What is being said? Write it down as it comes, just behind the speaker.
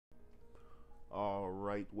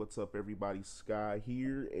Alright, what's up everybody, Sky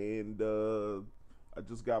here, and I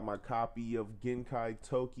just got my copy of Genkai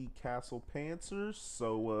Tokki Castle Panzers,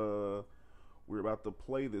 so we're about to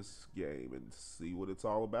play this game and see what it's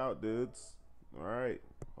all about, dudes. Alright,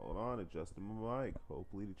 hold on, adjusting my mic.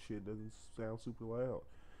 Hopefully the shit doesn't sound super loud.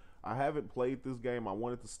 I haven't played this game. I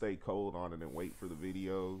wanted to stay cold on it and wait for the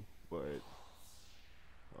video, but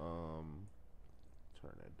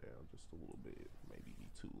turn that down just a little bit. Maybe be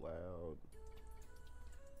too loud.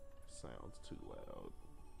 Sounds too loud.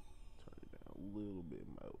 Turn it down a little bit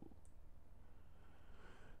more.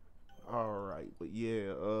 Alright, but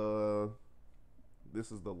yeah,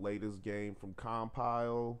 this is the latest game from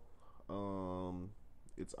Compile.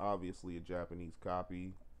 It's obviously a Japanese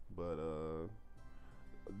copy, but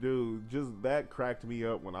dude, just that cracked me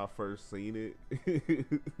up when I first seen it.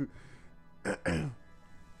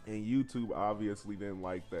 And YouTube obviously didn't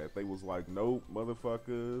like that. They was like, nope,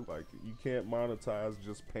 motherfucker, like, you can't monetize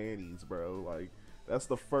just panties, bro. Like, that's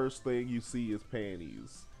the first thing you see is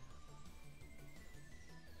panties.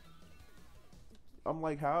 I'm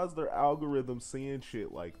like, how is their algorithm seeing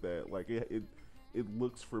shit like that? Like, it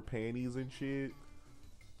looks for panties and shit.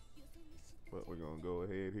 But we're gonna go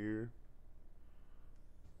ahead here.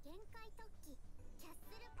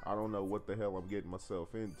 I don't know what the hell I'm getting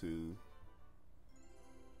myself into.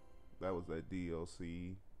 That was that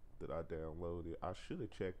DLC that I downloaded. I should have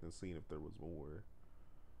checked and seen if there was more.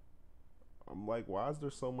 I'm like, why is there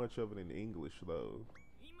so much of it in English though?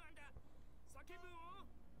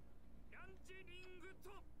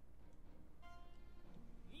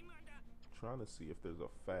 Trying to see if there's a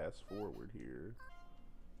fast forward here.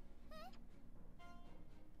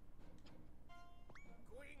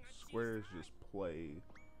 Squares just play.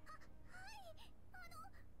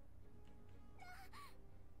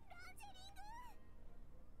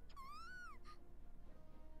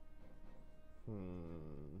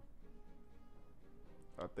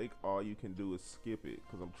 I think all you can do is skip it,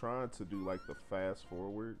 because I'm trying to do like the fast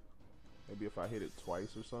forward. Maybe if I hit it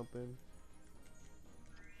twice or something.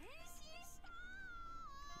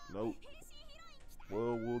 Nope.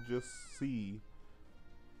 Well, we'll just see.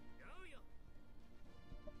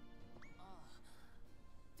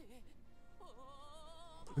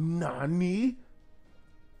 Nani?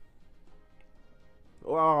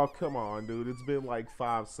 Oh, come on, dude. It's been like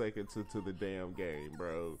 5 seconds into the damn game,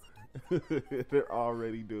 bro. They're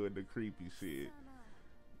already doing the creepy shit.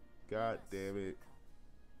 God damn it.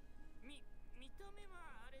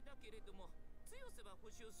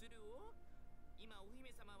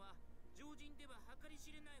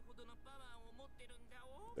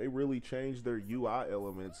 They really changed their UI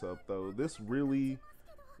elements up, though. This really,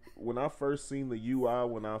 when I first seen the UI,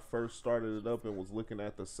 when I first started it up and was looking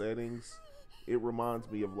at the settings, it reminds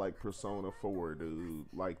me of like Persona 4, dude.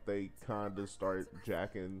 Like, they kind of start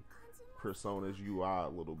jacking Persona's UI a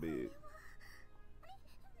little bit.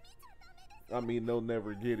 I mean, they'll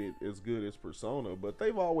never get it as good as Persona, but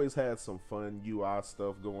they've always had some fun UI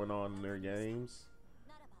stuff going on in their games.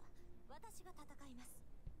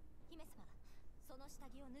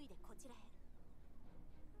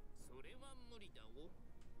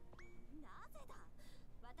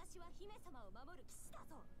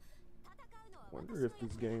 Wonder if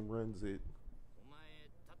this game runs it.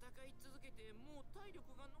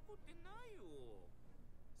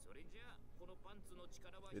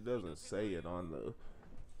 It doesn't say it on the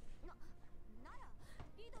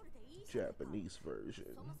Japanese version.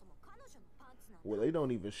 Well, they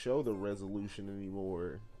don't even show the resolution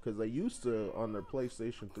anymore, because they used to, on their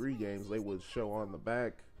PlayStation 3 games, they would show on the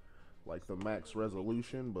back like the max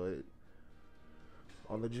resolution, but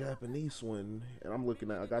on the Japanese one, and I'm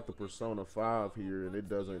looking at, I got the Persona 5 here, and it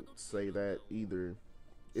doesn't say that either.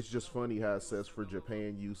 It's just funny how it says for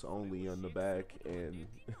Japan use only on the back, and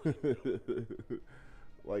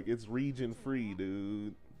like, it's region free,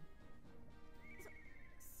 dude.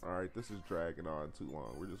 Alright, this is dragging on too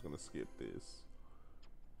long. We're just gonna skip this.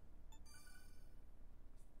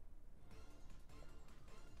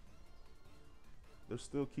 They're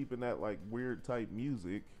still keeping that like weird type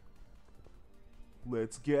music.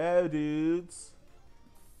 Let's go, dudes.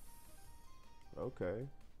 Okay.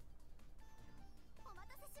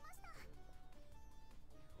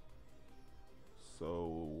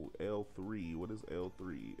 So L3, what is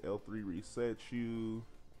L3? L3 resets you.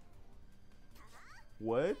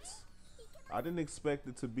 What? I didn't expect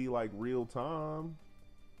it to be like real time.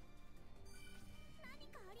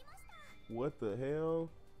 What the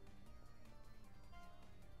hell?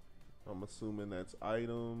 I'm assuming that's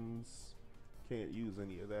items. Can't use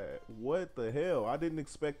any of that. What the hell? I didn't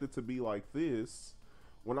expect it to be like this.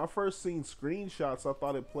 When I first seen screenshots, I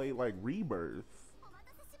thought it played like Rebirth.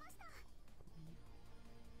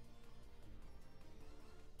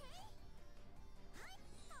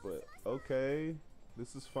 Okay,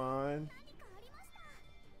 this is fine.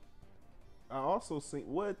 I also seen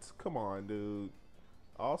what? Come on, dude.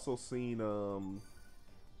 I also seen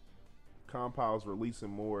Compil's releasing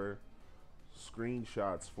more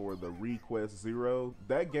screenshots for the Request Zero.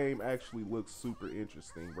 That game actually looks super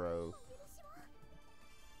interesting, bro.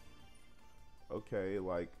 Okay,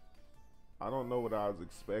 like I don't know what I was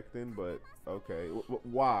expecting, but okay.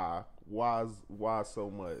 Why? Why so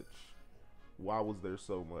much? Why was there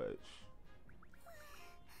so much?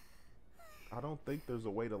 I don't think there's a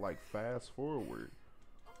way to like fast forward.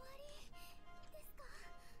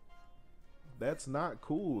 That's not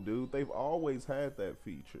cool, dude. They've always had that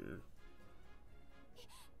feature.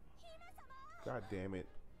 God damn it.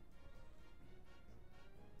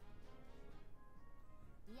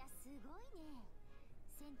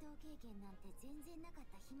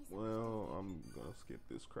 Well, I'm gonna skip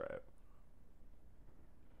this crap.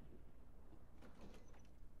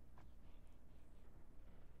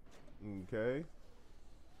 Okay.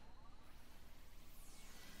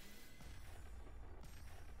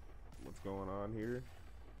 What's going on here?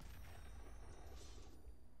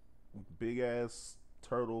 Big ass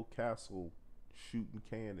turtle castle shooting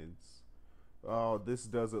cannons. Oh, this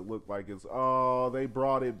doesn't look like it's. Oh, they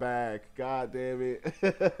brought it back. God damn it.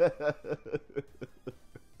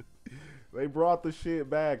 They brought the shit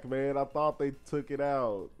back, man. I thought they took it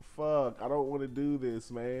out. Fuck, I don't want to do this,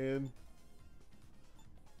 man.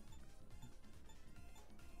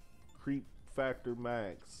 Creep factor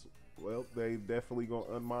max. Well, they definitely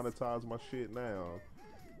gonna unmonetize my shit now.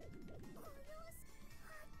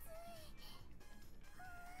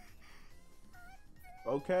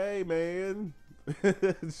 Okay, man.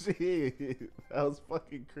 Shit. That was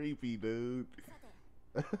fucking creepy, dude.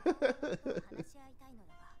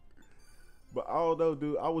 But I don't know,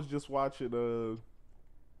 dude. I was just watching you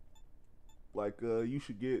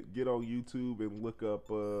should get on YouTube and look up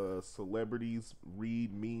celebrities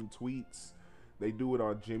read mean tweets. They do it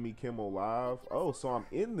on Jimmy Kimmel Live. Oh, so I'm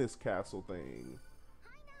in this castle thing.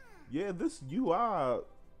 Yeah, this UI,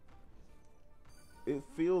 it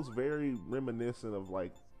feels very reminiscent of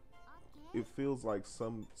like, it feels like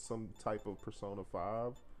some type of Persona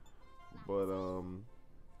 5, but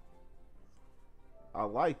I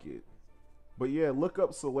like it. But yeah, look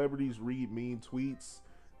up celebrities read mean tweets.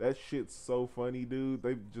 That shit's so funny, dude.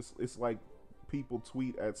 It's like people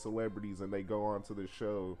tweet at celebrities and they go on to the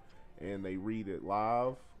show and they read it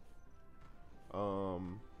live. I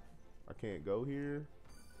can't go here.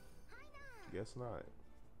 Guess not.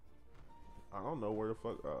 I don't know where the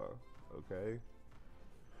fuck. Okay.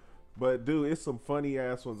 But dude, it's some funny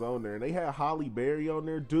ass ones on there, and they had Holly Berry on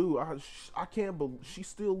there, dude. I can't believe she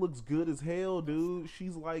still looks good as hell, dude.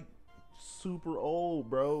 She's like super old,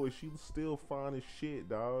 bro, and she's still fine as shit,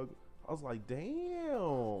 dog. I was like, damn.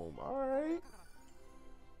 All right.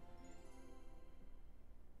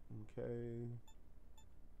 Okay.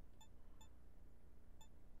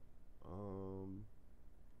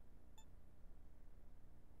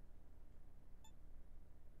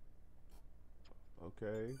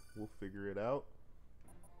 Okay, we'll figure it out.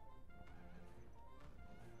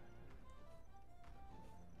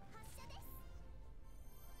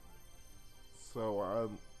 So I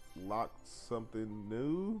unlocked something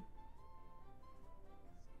new.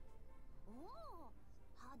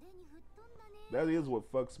 That is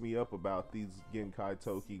what fucks me up about these Genkai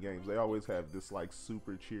Tokki games. They always have this like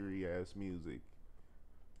super cheery ass music.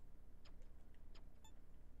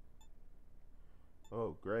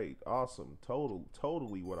 Oh, great. Awesome.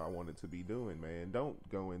 Totally what I wanted to be doing, man. Don't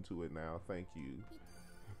go into it now. Thank you.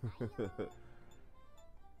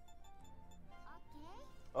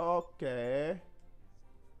 Okay.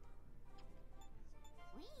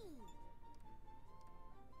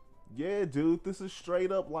 Yeah, dude. This is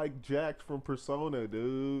straight up like Jacked from Persona,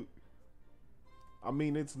 dude. I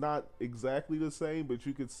mean, it's not exactly the same, but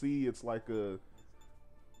you could see it's like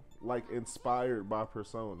inspired by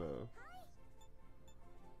Persona.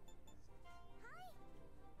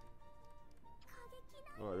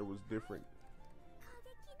 Oh, there was different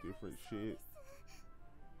shit.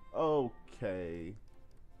 Okay.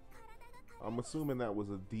 I'm assuming that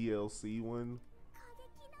was a DLC one.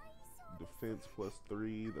 Defense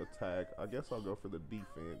 +3, the attack. I guess I'll go for the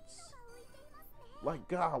defense. Like,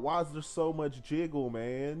 God, why is there so much jiggle,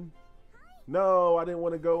 man? No, I didn't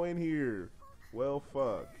want to go in here. Well,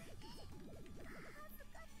 fuck.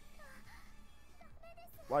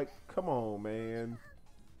 Like, come on, man.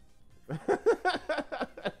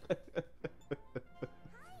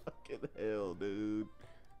 Fucking hell, dude.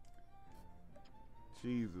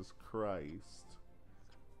 Jesus Christ.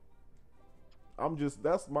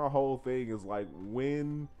 That's my whole thing is like,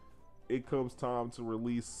 when it comes time to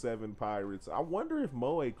release 7 pirates. I wonder if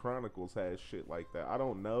Moe Chronicles has shit like that. I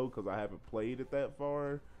don't know because I haven't played it that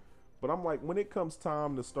far. But I'm like, when it comes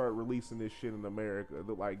time to start releasing this shit in America,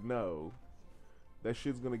 they're like, no. That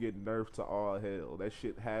shit's gonna get nerfed to all hell. That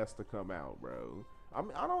shit has to come out, bro. I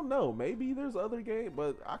mean, I don't know. Maybe there's other games,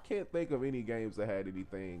 but I can't think of any games that had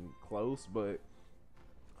anything close. But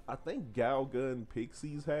I think Galga and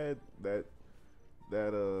Pixies had that.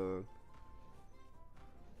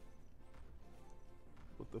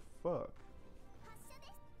 What the fuck?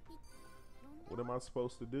 What am I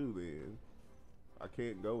supposed to do then? I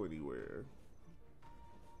can't go anywhere.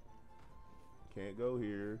 Can't go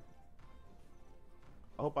here.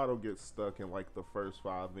 I hope I don't get stuck in like the first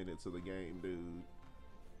 5 minutes of the game, dude.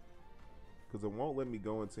 Because it won't let me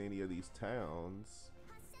go into any of these towns.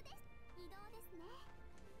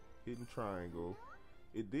 Hidden triangle.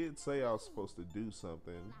 It did say I was supposed to do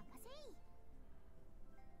something.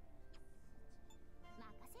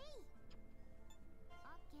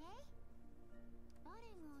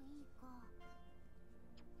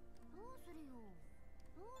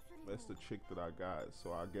 That's the chick that I got.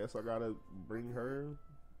 So I guess I gotta bring her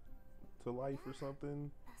to life or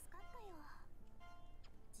something.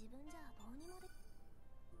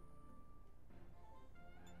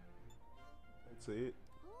 That's it.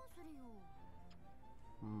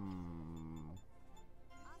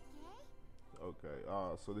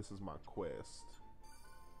 Okay. So this is my quest.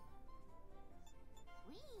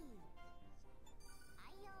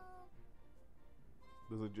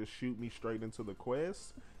 Does it just shoot me straight into the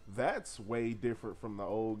quest? That's way different from the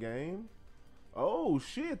old game. Oh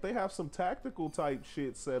shit, they have some tactical type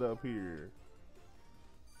shit set up here.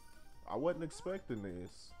 I wasn't expecting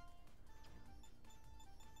this.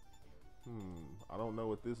 I don't know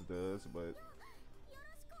what this does, but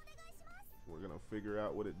we're gonna figure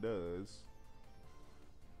out what it does.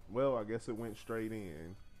 Well, I guess it went straight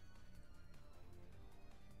in.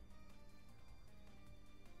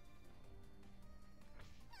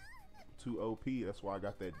 Too OP, that's why I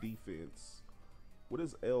got that defense. What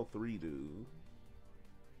does L3 do?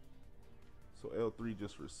 So L3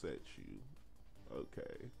 just resets you.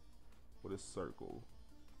 Okay. What is circle?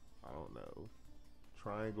 I don't know.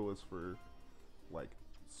 Triangle is for like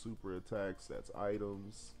super attacks, that's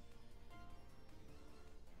items.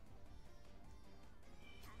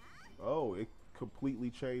 Oh, it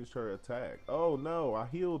completely changed her attack. Oh no, I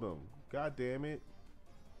healed him. God damn it.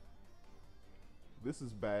 This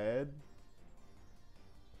is bad.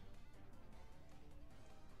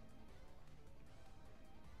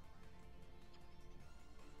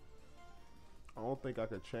 I don't think I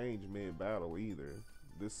could change mid-battle either.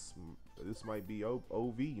 This might be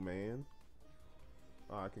OV, man.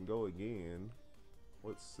 I can go again.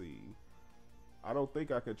 Let's see. I don't think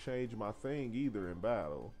I could change my thing either in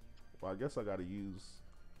battle. Well, I guess I gotta use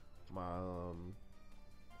my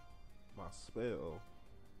my spell.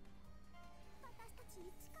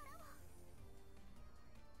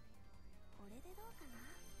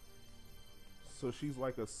 So she's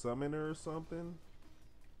like a summoner or something?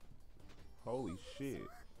 Holy shit.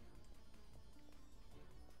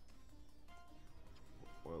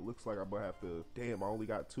 Well, it looks like I'm gonna have to... Damn, I only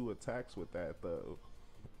got 2 attacks with that, though.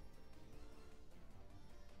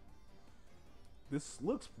 This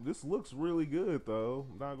looks really good, though.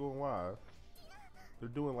 I'm not gonna lie. They're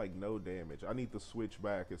doing, like, no damage. I need to switch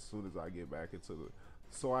back as soon as I get back into the...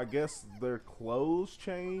 So I guess their clothes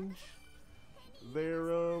change?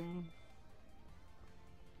 Their, I'm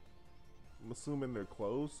assuming they're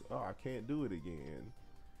close. Oh, I can't do it again.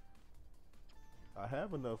 I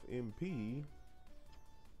have enough MP.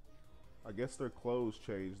 I guess their clothes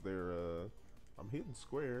change their, I'm hitting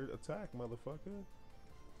squared. Attack, motherfucker.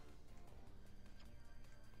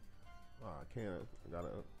 Oh, I can't. I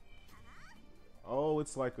gotta... Oh,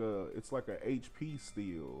 it's like a HP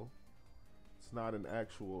steal. It's not an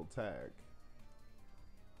actual attack.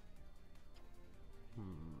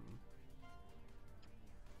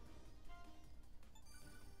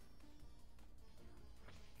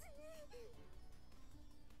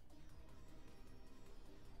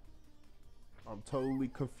 I'm totally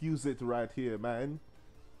confused right here, man.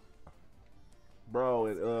 Bro,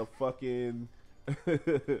 and fucking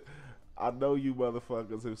I know you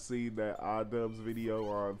motherfuckers have seen that iDubbbz video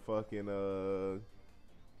on fucking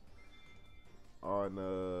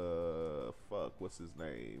fuck, what's his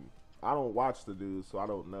name? I don't watch the dude, so I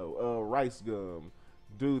don't know. Rice Gum.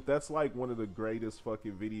 Dude, that's like one of the greatest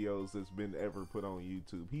fucking videos that's been ever put on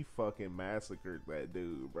YouTube. He fucking massacred that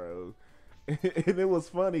dude, bro. And it was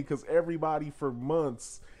funny because everybody for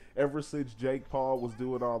months, ever since Jake Paul was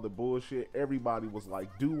doing all the bullshit, everybody was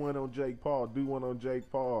like, do one on Jake Paul, do one on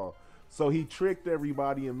Jake Paul. So he tricked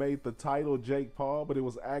everybody and made the title Jake Paul, but it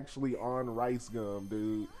was actually on Rice Gum,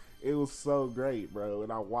 dude. It was so great, bro,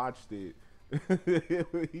 and I watched it.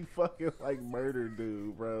 He fucking like murdered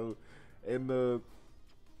dude, bro. And the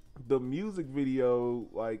music video,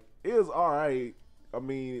 like, it was all right. I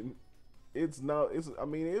mean, I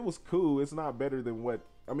mean, it was cool. It's not better than what,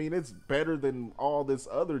 I mean, it's better than all this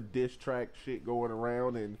other diss track shit going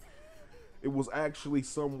around, and it was actually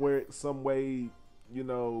some way, you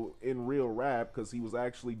know, in real rap, because he was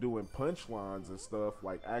actually doing punchlines and stuff,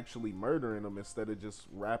 like actually murdering them instead of just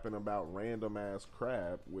rapping about random ass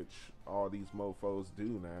crap, which all these mofos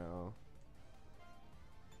do now.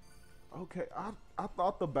 Okay, I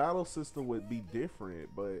thought the battle system would be different,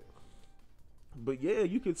 but yeah,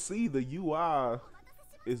 you could see the UI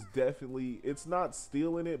is definitely, it's not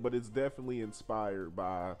stealing it, but it's definitely inspired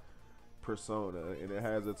by Persona, and it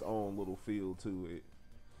has its own little feel to it.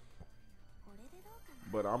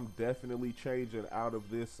 But I'm definitely changing out of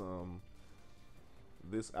this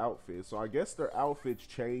this outfit. So I guess their outfits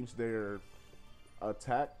changed their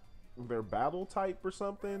attack, their battle type or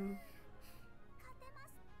something.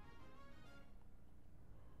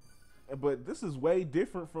 But this is way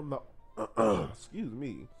different from the excuse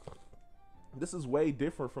me. This is way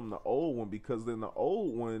different from the old one, because in the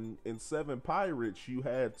old one, in Seven Pirates, you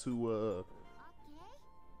had to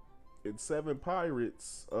in Seven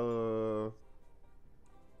Pirates,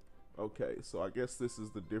 okay, so I guess this is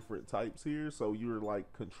the different types here. So you're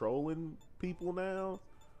like controlling people now.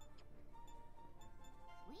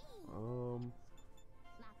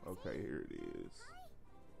 Okay, here it is.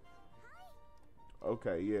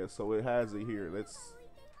 Okay, yeah, so it has it here. That's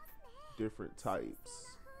different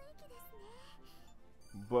types.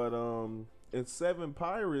 But in Seven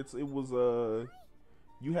Pirates, it was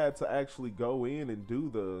you had to actually go in and do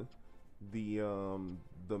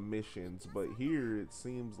the missions, but here it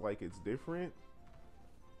seems like it's different.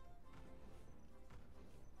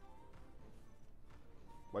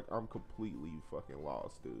 Like, I'm completely fucking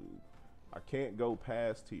lost, dude. I can't go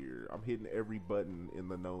past here. I'm hitting every button in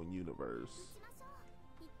the known universe.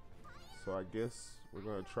 So I guess we're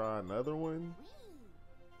gonna try another one.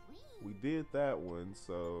 We did that one,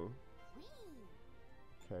 so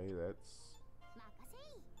okay, that's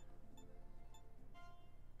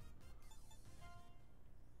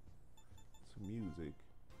music.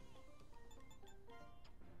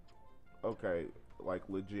 Okay, like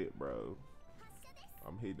legit, bro.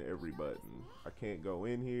 I'm hitting every button. I can't go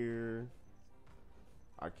in here.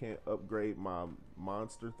 I can't upgrade my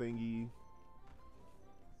monster thingy.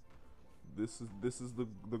 This is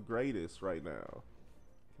the greatest right now.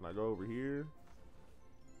 Can I go over here?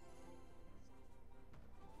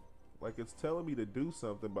 Like, it's telling me to do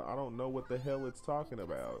something, but I don't know what the hell it's talking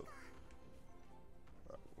about.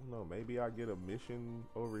 I don't know, maybe I get a mission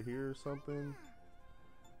over here or something?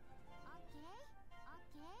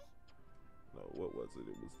 No, what was it?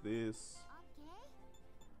 It was this.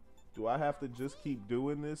 Do I have to just keep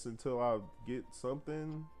doing this until I get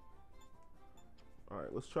something?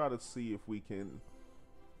 Alright, let's try to see if we can.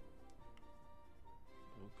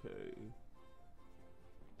 Okay.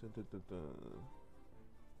 Dun, dun, dun, dun.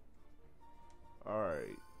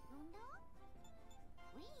 Alright.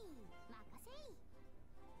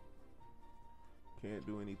 Can't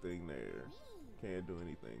do anything there. Can't do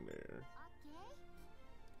anything there.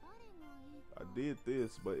 I did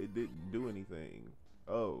this, but it didn't do anything.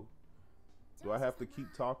 Oh. Do I have to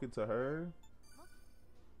keep talking to her?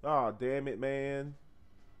 Oh, damn it, man.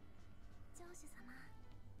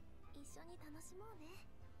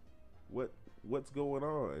 What's going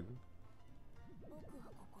on?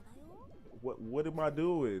 What am I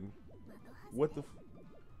doing? What the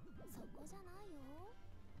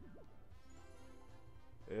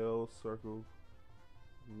L circle?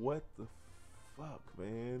 What the fuck,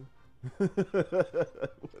 man? What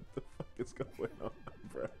the fuck is going on,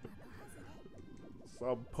 bro? So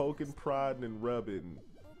I'm poking, prodding, and rubbing.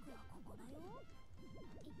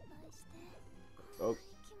 Oh,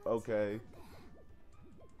 okay.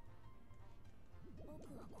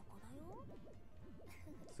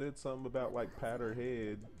 Said something about like pat her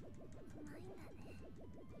head.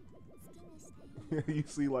 You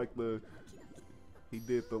see, like he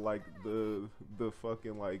did the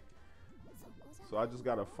fucking like. So I just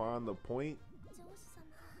gotta find the point.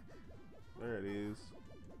 There it is.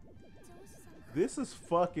 This is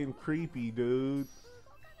fucking creepy, dude.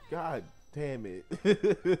 God damn it.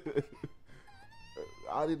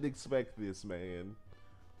 I didn't expect this, man.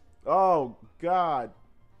 Oh, God.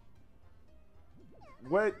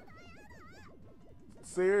 What?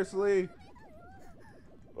 Seriously?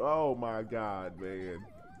 Oh, my God, man.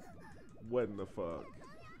 What in the fuck?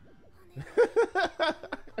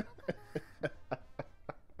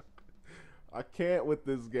 I can't with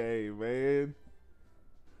this game, man.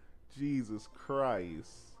 Jesus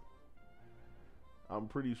Christ. I'm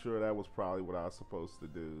pretty sure that was probably what I was supposed to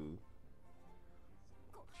do.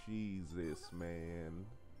 Jesus, man.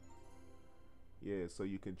 Yeah, so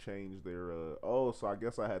you can change their, oh, so I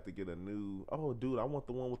guess I had to get a new, oh, dude, I want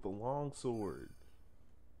the one with the long sword.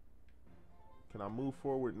 Can I move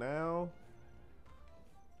forward now?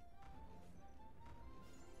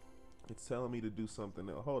 It's telling me to do something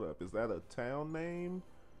else. Hold up, is that a town name?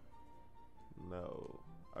 No.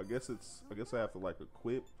 I guess I have to like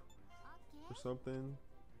equip or something.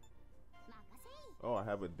 Oh, I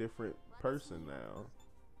have a different person now.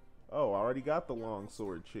 Oh, I already got the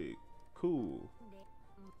longsword chick. Cool.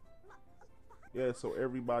 Yeah, so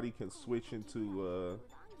everybody can switch into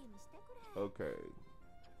okay.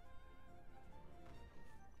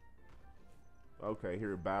 Okay,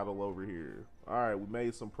 here, battle over here. Alright, we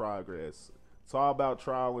made some progress. It's all about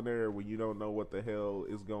trial and error when you don't know what the hell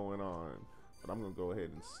is going on. But I'm gonna go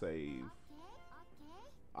ahead and save.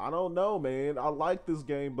 I don't know, man. I like this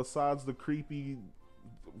game besides the creepy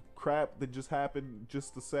crap that just happened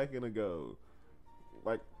just a second ago.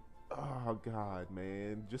 Like, oh god,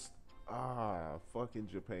 man. Just fucking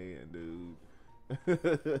Japan, dude.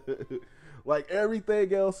 Like,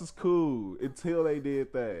 everything else is cool until they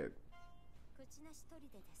did that.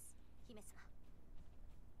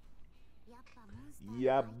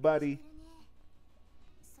 Yeah, buddy.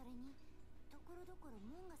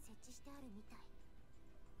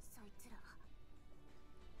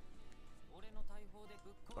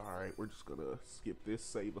 Alright, we're just gonna skip this,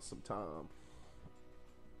 save us some time.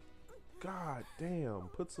 God damn,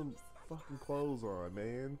 put some fucking clothes on,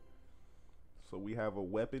 man. So we have a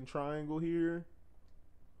weapon triangle here.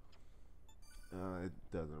 It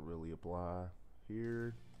doesn't really apply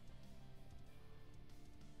here.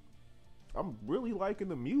 I'm really liking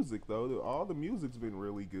the music though. All the music's been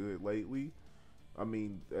really good lately. I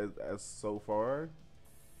mean, as so far.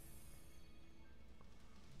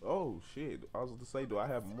 Oh shit! I was to say, do I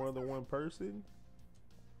have more than one person?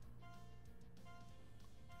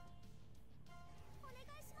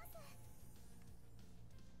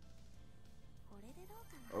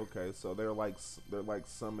 Okay, so they're like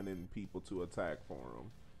summoning people to attack for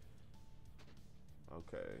them.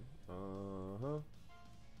 Okay.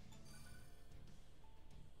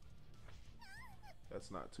 That's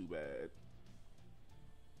not too bad.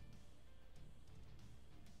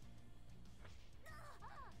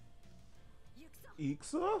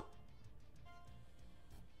 Ixa?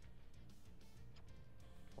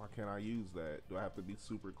 Why can't I use that? Do I have to be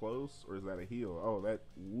super close, or is that a heal? Oh, that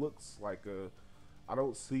looks like a... I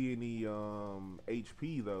don't see any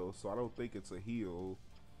HP though, so I don't think it's a heal.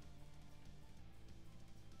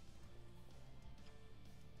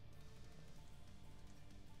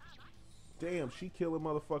 Damn, she killing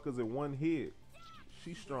motherfuckers in one hit.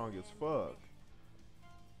 She's strong as fuck.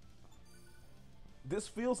 This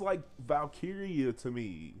feels like Valkyria to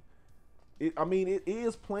me. I mean, it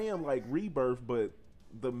is playing like Rebirth, but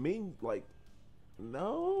the main, like,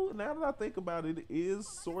 no, now that I think about it, it is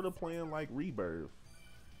sort of playing like Rebirth.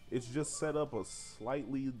 It's just set up a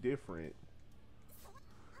slightly different.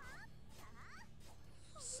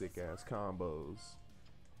 Sick ass combos.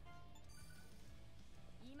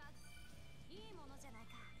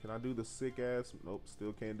 Can I do the sick ass? Nope,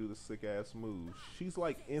 still can't do the sick ass move. She's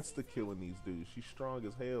like insta killing these dudes. She's strong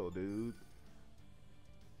as hell, dude.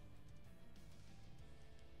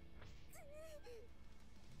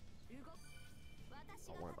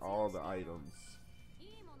 I want all the items.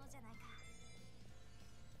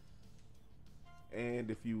 And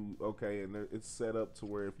if you, okay, and it's set up to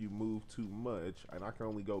where if you move too much, and I can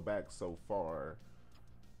only go back so far.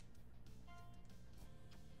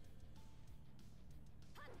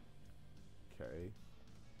 Okay,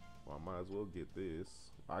 well, I might as well get this.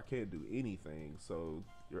 I can't do anything, so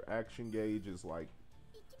your action gauge is like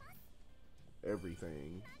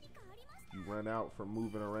everything. You run out from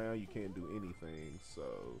moving around, you can't do anything,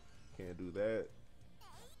 so can't do that.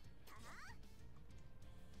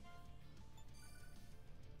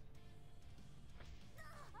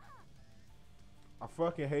 I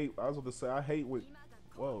fucking hate, I was going to say, I hate when,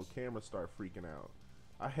 whoa, cameras start freaking out.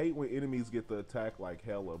 I hate when enemies get to attack like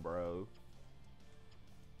hella, bro.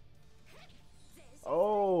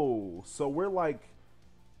 Oh, so we're like,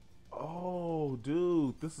 oh,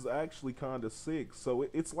 dude, this is actually kind of sick. So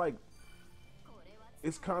it's like,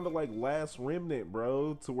 it's kind of like Last Remnant,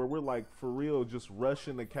 bro, to where we're like, for real, just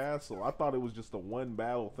rushing the castle. I thought it was just a one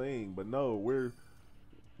battle thing, but no, we're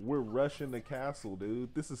rushing the castle,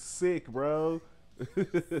 dude. This is sick, bro.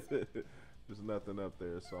 There's nothing up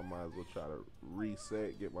there, so I might as well try to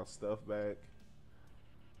reset, get my stuff back.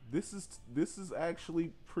 This is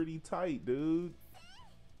actually pretty tight, dude.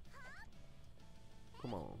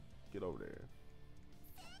 Come on, get over there.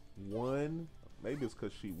 One, maybe it's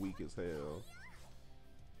because she weak as hell.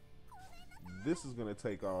 This is gonna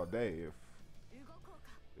take all day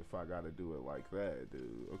if I gotta do it like that,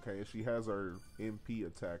 dude. Okay, and she has her MP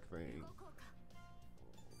attack thing.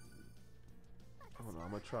 Hold on,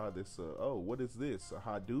 I'm gonna try this. Oh, what is this? A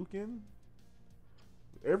Hadouken?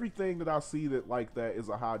 Everything that I see that like that is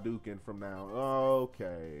a Hadouken from now.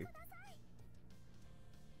 Okay.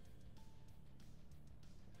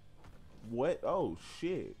 What? Oh,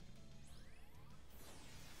 shit.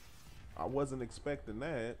 I wasn't expecting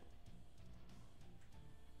that.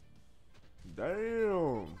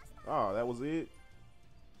 Damn. Oh, that was it.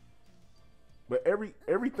 But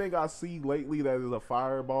everything I see lately that is a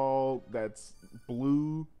fireball that's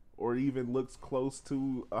blue or even looks close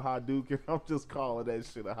to a Hadouken, I'm just calling that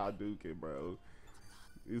shit a Hadouken, bro.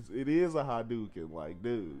 It is a Hadouken, like,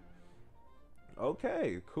 dude.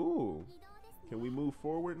 Okay, cool. Can we move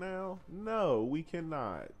forward now? No, we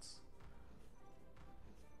cannot.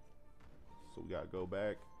 So we gotta go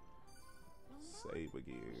back. Save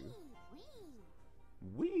again.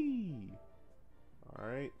 Wee.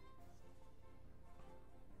 Alright.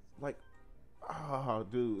 Like, oh,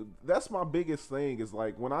 dude, that's my biggest thing is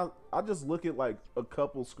like when I just look at like a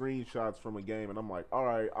couple screenshots from a game and I'm like, all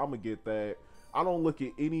right, I'm gonna get that. I don't look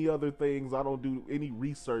at any other things. I don't do any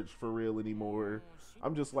research for real anymore.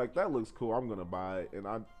 I'm just like, that looks cool, I'm gonna buy it. And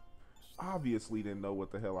I obviously didn't know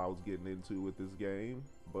what the hell I was getting into with this game,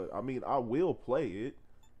 but I mean, I will play it.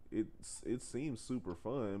 It seems super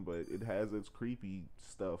fun, but it has its creepy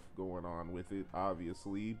stuff going on with it,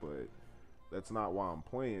 obviously, but that's not why I'm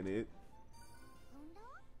playing it.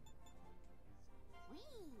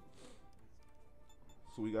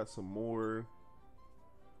 So we got some more.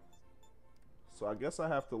 So I guess I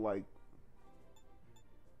have to like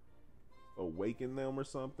awaken them or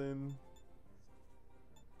something.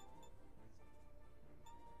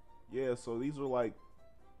 Yeah, so these are like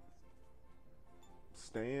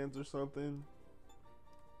stands or something.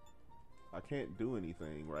 I can't do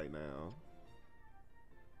anything right now.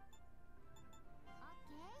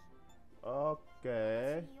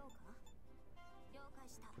 Okay.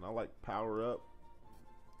 Can I like power up?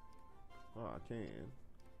 Oh, I can.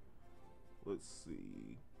 Let's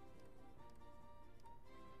see.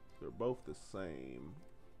 They're both the same.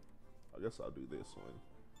 I guess I'll do this one.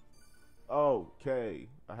 Okay.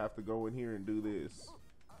 I have to go in here and do this.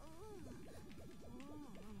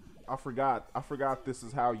 I forgot this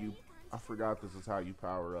is how you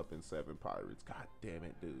power up in 7 Pirates. God damn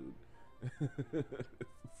it, dude.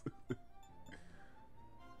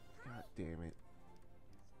 God damn it.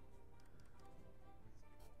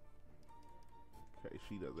 Okay,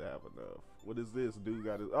 she doesn't have enough. What is this? Dude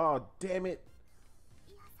got his... Oh, damn it.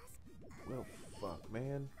 Well, fuck,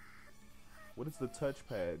 man. What does the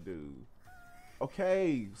touchpad do?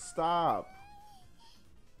 Okay, stop.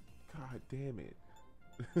 God damn it.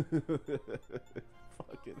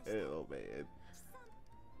 Fucking hell, man.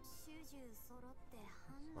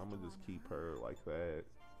 I'm gonna just keep her like that.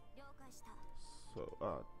 So,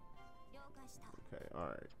 okay,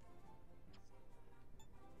 alright.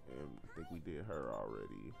 And I think we did her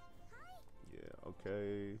already. Yeah,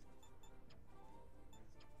 okay.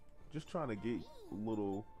 Just trying to get a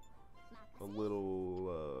little,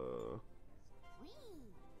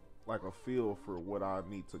 like a feel for what I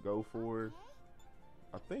need to go for.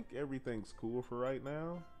 I think everything's cool for right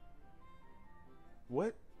now.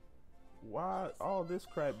 What? Why all this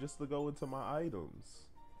crap just to go into my items?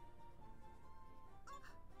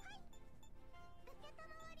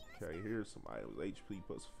 Okay, here's some items. HP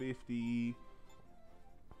plus 50.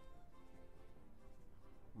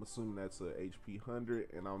 I'm assuming that's a HP 100,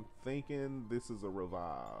 and I'm thinking this is a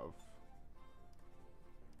revive.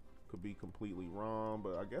 Could be completely wrong,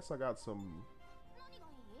 but I guess I got some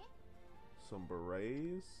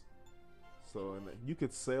berets. So, and you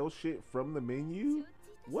could sell shit from the menu?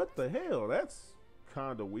 What the hell? That's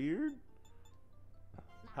kind of weird.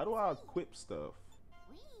 How do I equip stuff?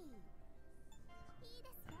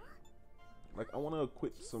 Like, I want to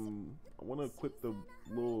equip the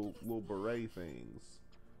little beret things.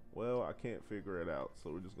 Well, I can't figure it out,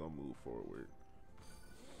 so we're just gonna move forward.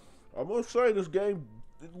 I must say, this game,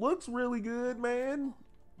 it looks really good, man.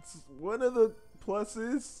 It's one of the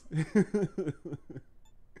pluses.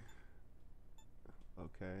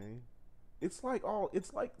 Okay. It's like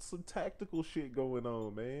some tactical shit going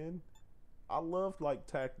on, man. I love like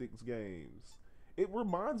tactics games. It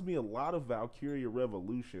reminds me a lot of Valkyria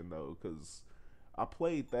Revolution though, because I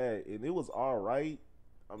played that and it was all right.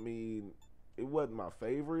 I mean, it wasn't my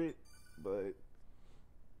favorite, but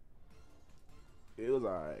it was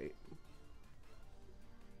all right.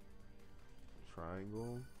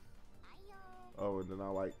 Triangle. Oh, and then I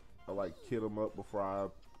like kid him up before I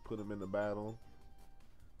put him in the battle.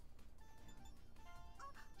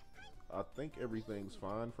 I think everything's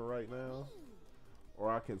fine for right now,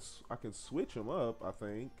 or I can switch him up. I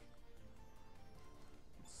think.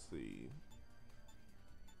 Let's see.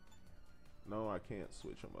 No, I can't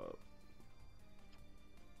switch him up.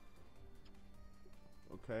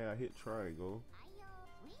 Okay, I hit triangle.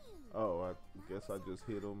 Oh, I guess I just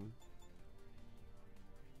hit him.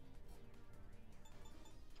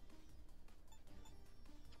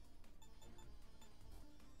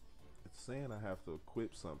 It's saying I have to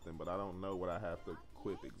equip something, but I don't know what I have to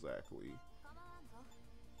equip exactly.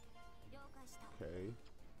 Okay.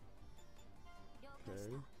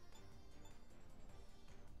 Okay.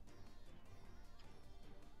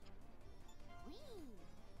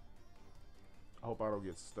 I hope I don't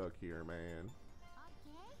get stuck here, man.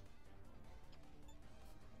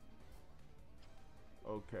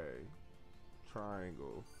 Okay.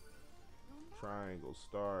 Triangle. Triangle.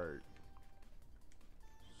 Start.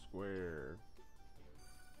 Square.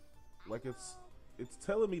 Like it's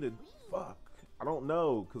telling me to fuck. I don't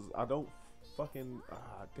know, cause I don't fucking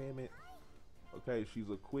damn it. Okay, she's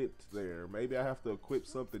equipped there. Maybe I have to equip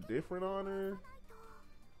something different on her.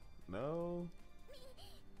 No.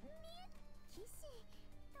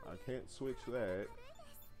 I can't switch that.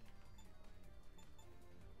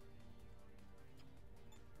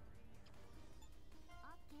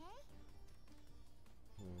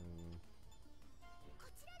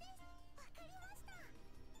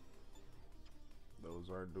 Those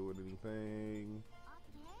aren't doing anything.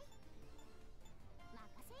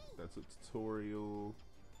 That's a tutorial.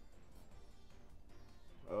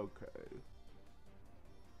 Okay.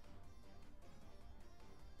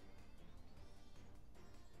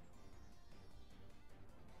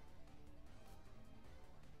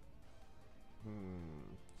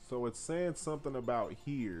 So it's saying something about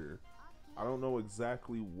here. I don't know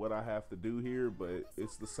exactly what I have to do here, but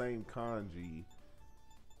it's the same kanji.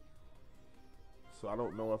 So I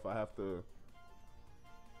don't know if I have to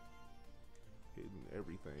hit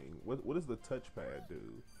everything. What does the touchpad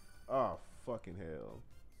do? Oh, fucking hell.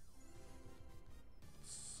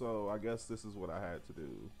 So I guess this is what I had to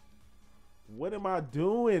do. What am I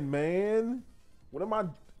doing, man? What am I...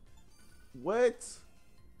 What?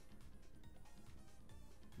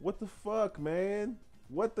 What the fuck, man?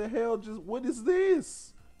 What the hell what is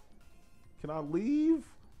this? Can I leave?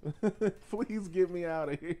 Please get me out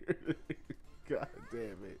of here. God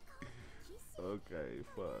damn it. Okay,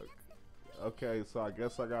 fuck. Okay, so I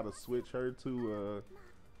guess I gotta switch her to,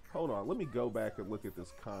 hold on, let me go back and look at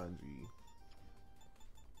this kanji.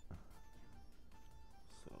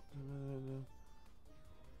 So,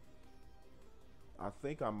 I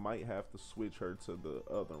think I might have to switch her to the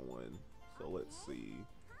other one. So let's see.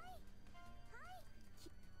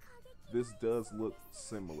 This does look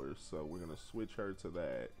similar, so we're gonna switch her to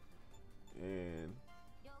that. And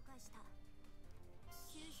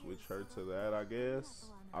switch her to that, I guess.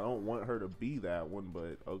 I don't want her to be that one,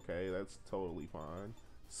 but okay, that's totally fine.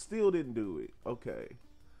 Still didn't do it. Okay.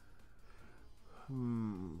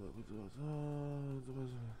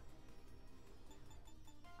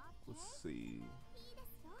 Let's see.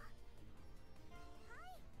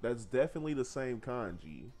 That's definitely the same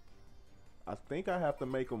kanji. I think I have to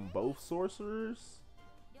make them both sorcerers.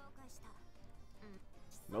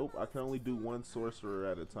 Nope, I can only do one sorcerer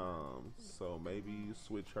at a time. So maybe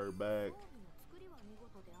switch her back.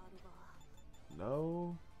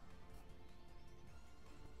 No.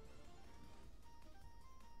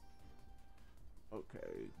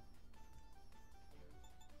 Okay.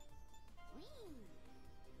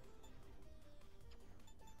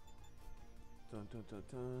 Dun, dun, dun,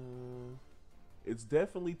 dun. It's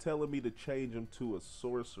definitely telling me to change him to a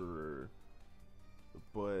sorcerer,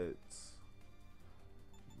 but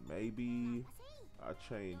maybe I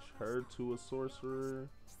change her to a sorcerer.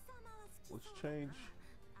 Let's change.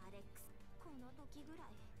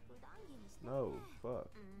 No, fuck.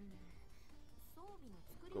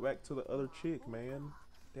 Go back to the other chick, man.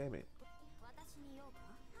 Damn it.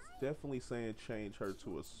 It's definitely saying change her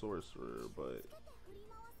to a sorcerer, but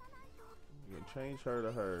you can change her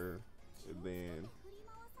to her. And then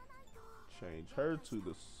change her to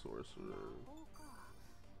the sorcerer.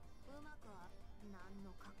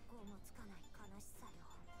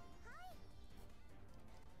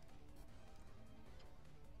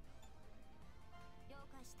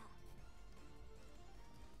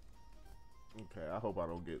 Okay, I hope I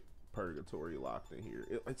don't get purgatory locked in here.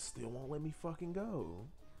 It still won't let me fucking go.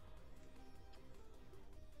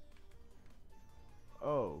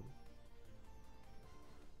 Oh.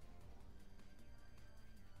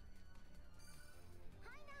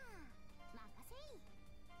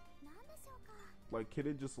 Like, can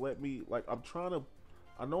it just let me, like, I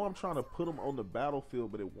know I'm trying to put them on the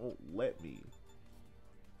battlefield, but it won't let me.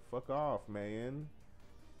 Fuck off, man.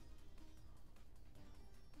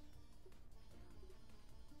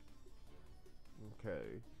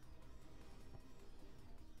 Okay.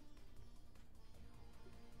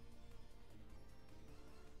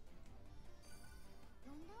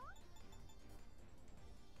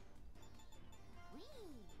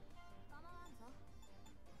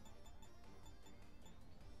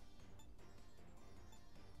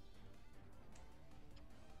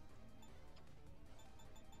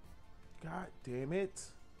 God damn it.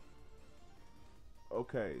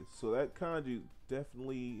 Okay, so that kanji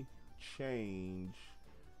definitely change,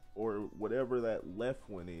 or whatever that left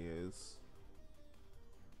one is.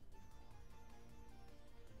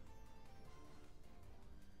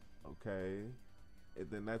 Okay, and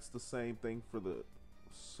then that's the same thing for the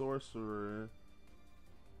sorcerer.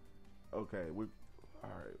 Okay, all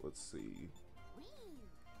right, let's see.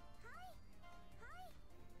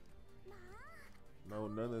 No,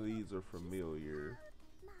 none of these are familiar.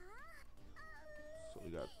 So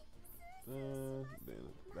we got then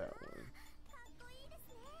that one.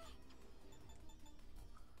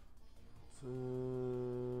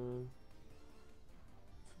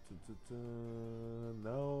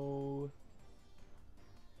 No.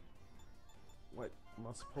 What, am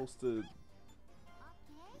I supposed to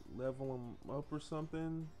level them up or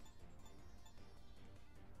something?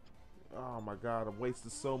 Oh my god, I'm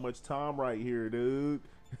wasting so much time right here, dude.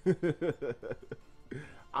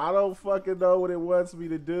 I don't fucking know what it wants me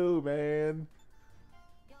to do, man.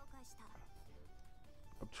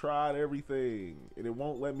 I've tried everything, and it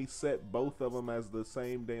won't let me set both of them as the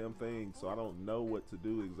same damn thing, so I don't know what to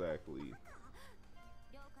do exactly.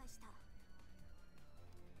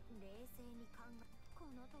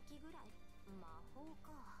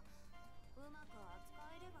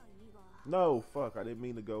 No, fuck, I didn't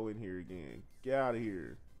mean to go in here again. Get out of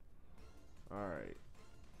here. Alright.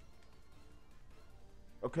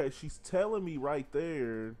 Okay, she's telling me right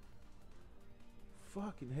there.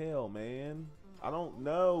 Fucking hell, man. I don't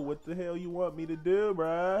know what the hell you want me to do,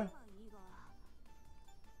 bruh.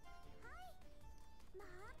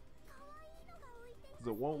 Because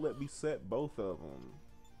it won't let me set both of them.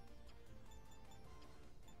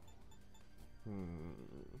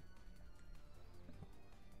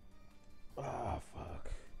 Ah, fuck.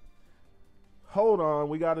 Hold on,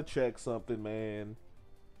 we gotta check something, man.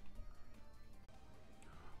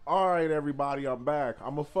 Alright, everybody, I'm back.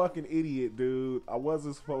 I'm a fucking idiot, dude. I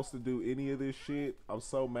wasn't supposed to do any of this shit. I'm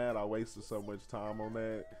so mad I wasted so much time on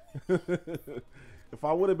that. If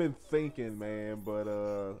I would have been thinking, man, but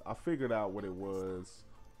I figured out what it was.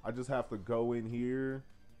 I just have to go in here.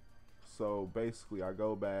 So basically, I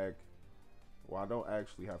go back. Well, I don't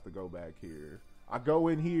actually have to go back here. I go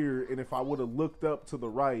in here, and if I would have looked up to the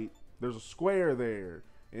right, there's a square there.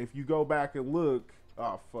 And if you go back and look,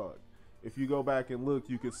 oh fuck. If you go back and look,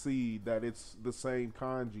 you can see that it's the same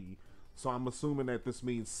kanji. So I'm assuming that this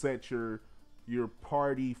means set your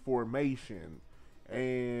party formation.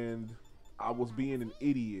 And I was being an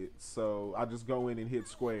idiot, so I just go in and hit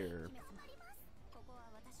square.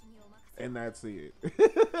 And that's it.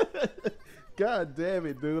 God damn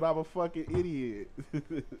it, dude. I'm a fucking idiot.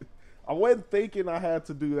 I wasn't thinking I had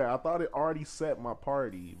to do that. I thought it already set my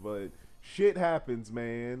party, but shit happens,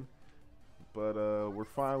 man. But we're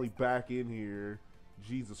finally back in here.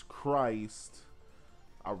 Jesus Christ.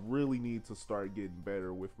 I really need to start getting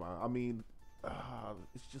better with my... I mean,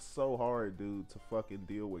 it's just so hard, dude, to fucking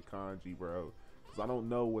deal with kanji, bro. Because I don't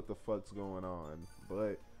know what the fuck's going on.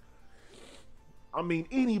 But, I mean,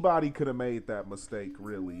 anybody could have made that mistake,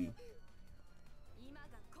 really.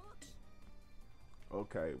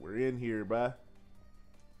 Okay, we're in here, bruh.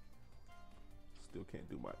 Still can't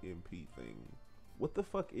do my MP thing. What the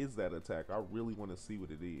fuck is that attack? I really want to see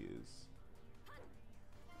what it is.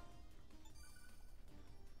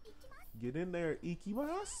 Get in there,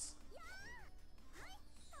 ikimasu.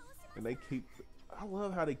 And they keep... I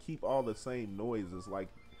love how they keep all the same noises. Like,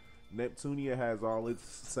 Neptunia has all its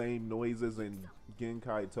same noises, and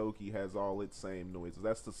Genkai Tokki has all its same noises.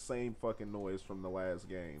 That's the same fucking noise from the last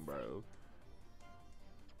game, bro.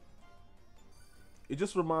 It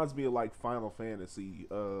just reminds me of, like, Final Fantasy.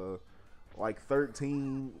 Like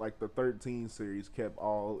 13, like the 13 series kept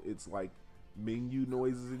all its, like, menu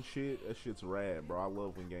noises and shit. That shit's rad, bro. I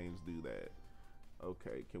love when games do that.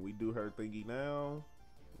 Okay, can we do her thingy now?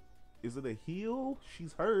 Is it a heal?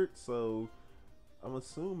 She's hurt, so I'm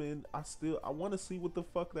assuming I want to see what the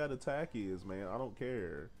fuck that attack is, man. I don't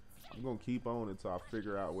care. I'm gonna keep on until I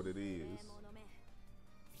figure out what it is.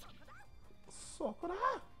 Sakura!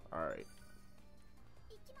 Alright.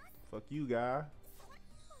 Fuck you, guy.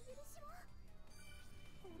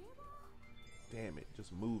 Damn it,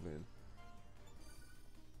 just moving.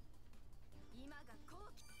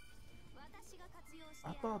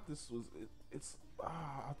 I thought this was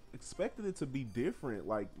I expected it to be different,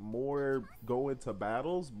 like more go into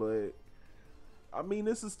battles, but I mean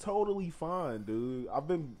this is totally fine, dude. I've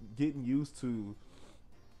been getting used to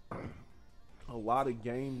a lot of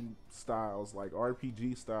game styles, like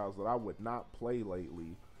RPG styles that I would not play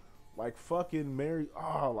lately. Like fucking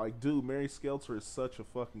dude, Mary Skelter is such a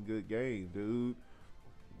fucking good game, dude.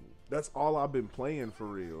 That's all I've been playing for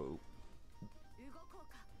real.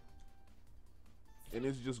 And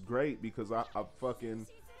it's just great because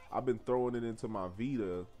I've been throwing it into my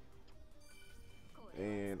Vita,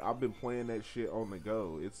 and I've been playing that shit on the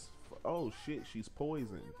go. Oh shit, she's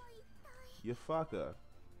poisoned. You fucker.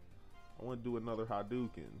 I want to do another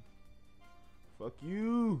Hadouken. Fuck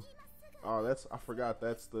you. Oh, I forgot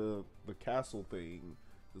that's the castle thing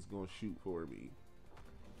that's gonna shoot for me.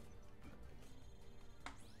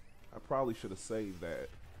 I probably should have saved that.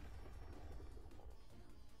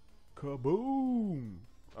 Kaboom!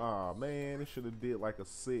 Aw, man, it should have did like a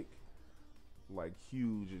sick, like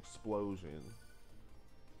huge explosion.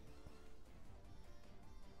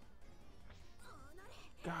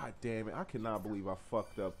 God damn it, I cannot believe I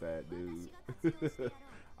fucked up that, dude.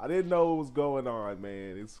 I didn't know what was going on,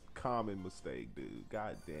 man. It's a common mistake, dude.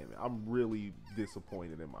 God damn it. I'm really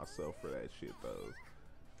disappointed in myself for that shit, though.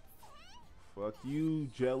 Fuck you,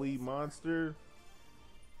 jelly monster.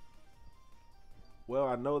 Well,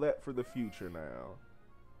 I know that for the future now.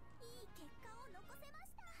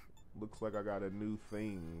 Looks like I got a new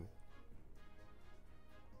thing.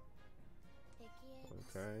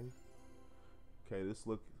 Okay. Okay, this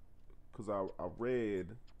look, because I read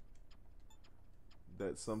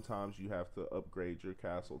that sometimes you have to upgrade your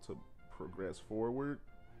castle to progress forward.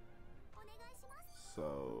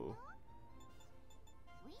 So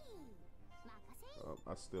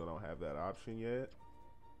I still don't have that option yet.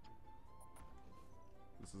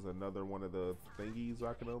 This is another one of the thingies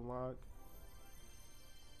I can unlock.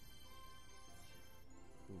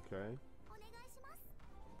 Okay.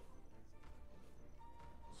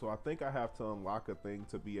 So I think I have to unlock a thing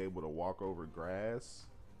to be able to walk over grass.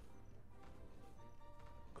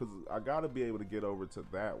 Because I got to be able to get over to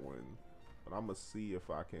that one. But I'm going to see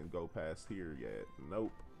if I can go past here yet.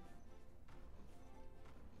 Nope.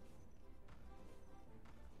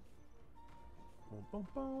 Boom, boom,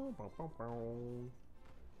 boom, boom, boom.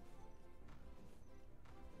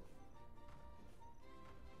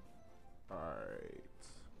 Alright.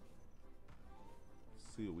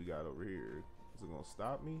 Let's see what we got over here. Is it gonna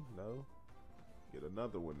stop me? No. Get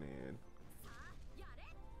another one in.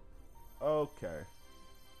 Okay.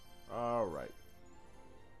 Alright.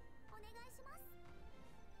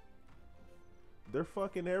 They're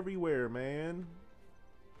fucking everywhere, man.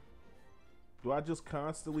 Do I just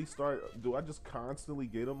constantly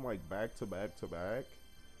get them like back to back to back?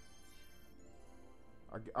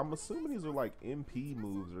 I'm assuming these are like MP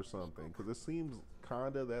moves or something, because it seems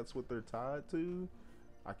kinda that's what they're tied to.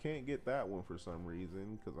 I can't get that one for some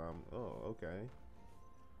reason, because oh, okay.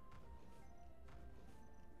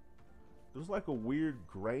 There's like a weird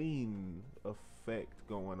grain effect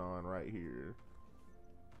going on right here.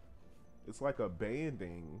 It's like a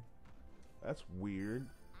banding. That's weird.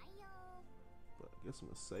 But I guess I'm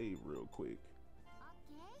gonna save real quick.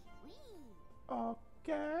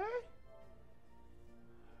 Okay.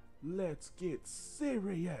 Let's get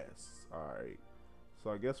serious. Alright.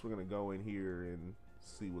 So I guess we're gonna go in here and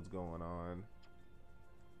see what's going on.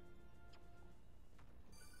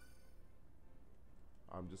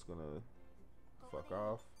 I'm just gonna fuck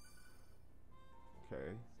off.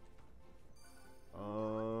 Okay.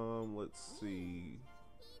 Let's see.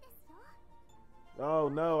 Oh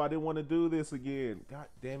no, I didn't want to do this again. God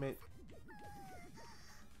damn it.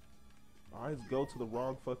 I always go to the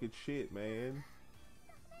wrong fucking shit, man.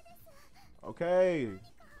 Okay,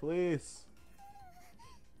 please.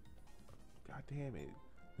 God damn it.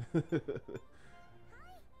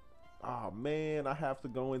 Oh man, I have to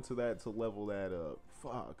go into that to level that up.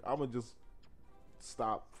 Fuck, I'm gonna just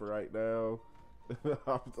stop for right now.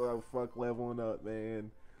 I'm fuck leveling up,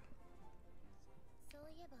 man.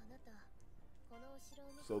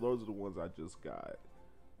 So those are the ones I just got.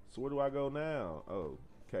 So where do I go now? Oh,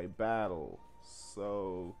 okay, battle.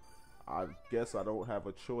 So I guess I don't have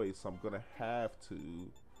a choice. I'm gonna have to.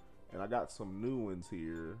 And I got some new ones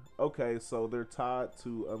here. Okay, so they're tied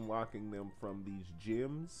to unlocking them from these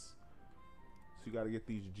gems. So you gotta get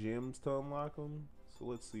these gems to unlock them. So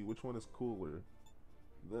let's see, which one is cooler?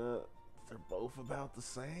 They're both about the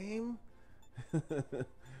same?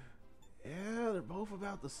 Yeah, they're both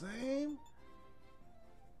about the same.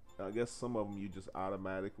 I guess some of them you just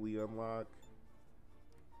automatically unlock.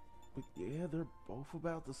 But yeah, they're both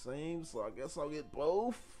about the same, so I guess I'll get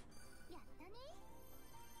both.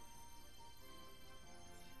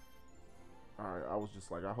 Alright, I was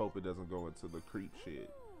just like, I hope it doesn't go into the creep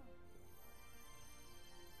shit.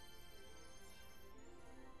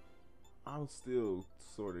 I'm still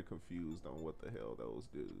sort of confused on what the hell those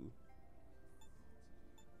do.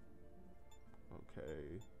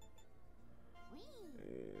 Okay.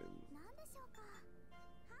 And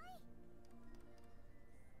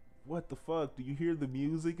what the fuck? Do you hear the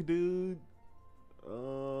music, dude?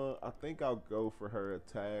 I think I'll go for her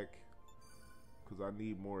attack, because I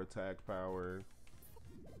need more attack power.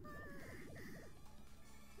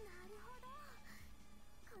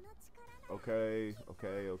 Okay.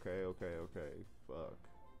 Fuck.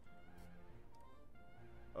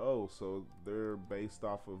 Oh, so they're based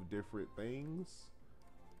off of different things?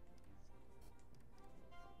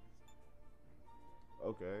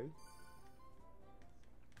 Okay.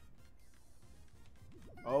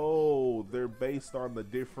 Oh, they're based on the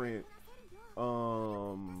different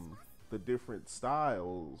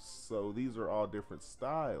styles. So these are all different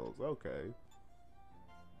styles. Okay.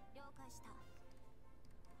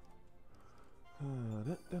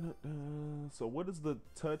 So what does the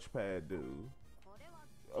touchpad do?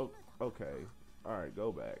 Oh, okay. All right,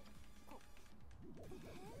 go back.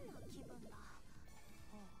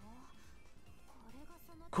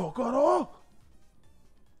 Kokoro!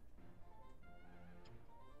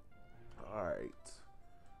 All right.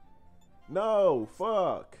 No,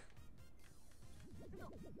 fuck.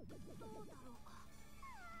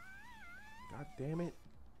 God damn it.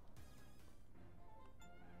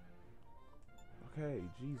 Okay,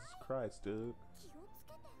 Jesus Christ, dude.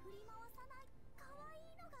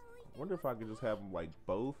 I wonder if I could just have them like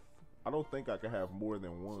both. I don't think I could have more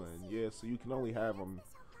than one. Yeah, so you can only have them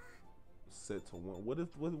set to one.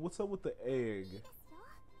 What's up with the egg?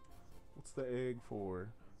 What's the egg for?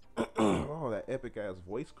 Oh, that epic ass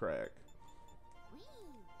voice crack.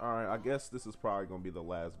 Alright, I guess this is probably gonna be the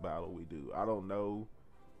last battle we do. I don't know,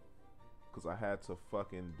 because I had to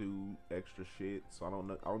fucking do extra shit, so I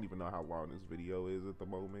don't even know how long this video is at the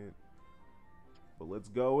moment. But let's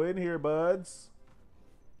go in here, buds.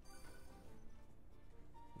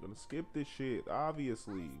 I'm gonna skip this shit,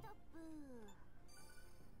 obviously.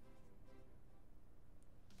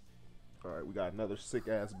 Alright, we got another sick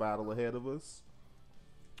ass battle ahead of us.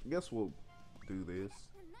 I guess we'll do this.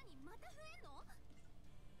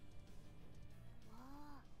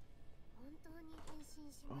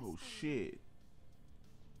 Oh shit.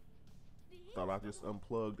 Thought I just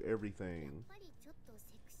unplugged everything.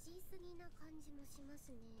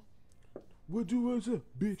 What do I say?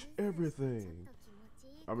 Bitch, everything.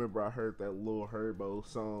 I remember I heard that Lil Herbo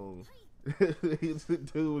song. The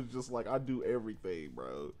dude was just like, I do everything,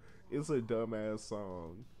 bro. It's a dumbass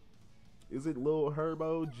song. Is it Lil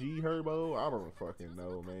Herbo? G Herbo? I don't fucking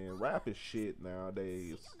know, man. Rap is shit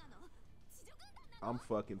nowadays. I'm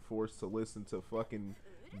fucking forced to listen to fucking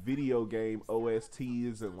video game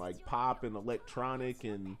OSTs and like pop and electronic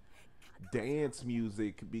and dance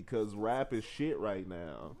music because rap is shit right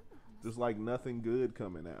now. There's like nothing good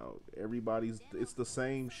coming out. It's the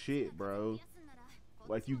same shit, bro.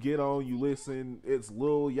 Like you get on, you listen, it's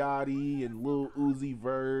Lil Yachty and Lil Uzi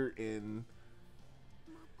Vert and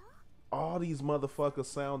all these motherfuckers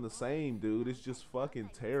sound the same, dude. It's just fucking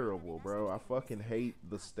terrible, bro. I fucking hate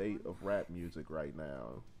the state of rap music right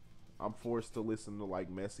now. I'm forced to listen to like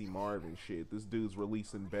Messy Marvin shit. This dude's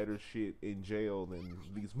releasing better shit in jail than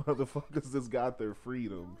these motherfuckers that's got their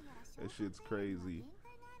freedom. That shit's crazy.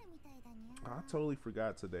 I totally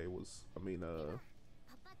forgot today was,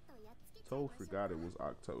 totally forgot it was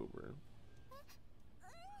October.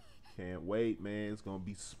 Can't wait, man. It's gonna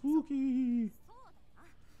be spooky.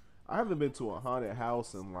 I haven't been to a haunted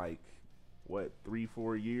house in like, what,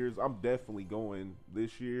 3-4 years? I'm definitely going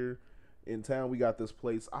this year. In town, we got this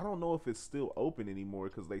place. I don't know if it's still open anymore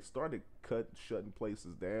because they started shutting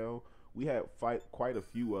places down. We had quite a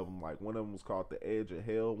few of them. Like one of them was called The Edge of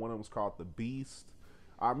Hell. One of them was called The Beast.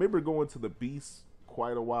 I remember going to The Beast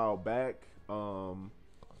quite a while back.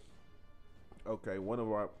 Okay, one of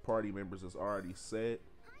our party members is already set.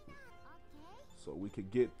 So we could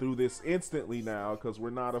get through this instantly now because we're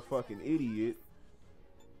not a fucking idiot.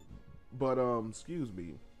 But excuse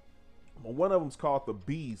me. One of them's called the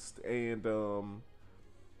Beast, and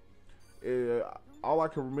all I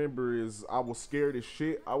can remember is I was scared as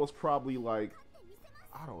shit. I was probably like,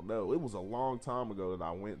 I don't know. It was a long time ago that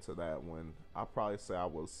I went to that one. I probably say I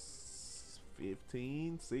was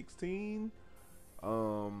 15, 16.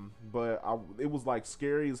 But it was like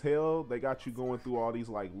scary as hell. They got you going through all these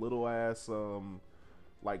like little ass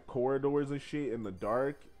like corridors and shit in the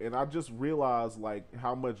dark, and I just realized like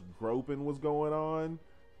how much groping was going on,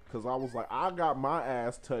 because I was like, I got my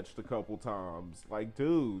ass touched a couple times. Like,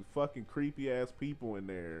 dude, fucking creepy ass people in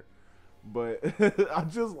there. But I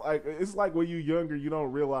just like, it's like when you're younger, you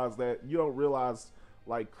don't realize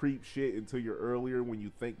like creep shit until you're earlier when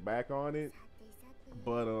you think back on it.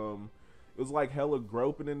 But it was like hella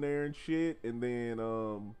groping in there and shit, and then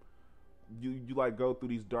you like go through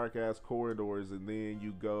these dark ass corridors, and then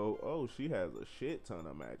you go, oh, she has a shit ton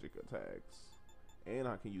of magic attacks, and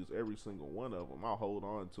I can use every single one of them. I'll hold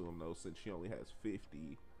on to them though, since she only has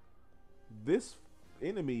 50. This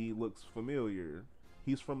enemy looks familiar.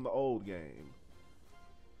 He's from the old game.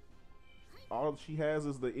 All she has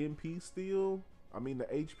is the MP steal. I mean the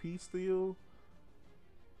HP steal.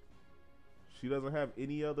 She doesn't have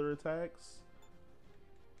any other attacks.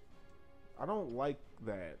 I don't like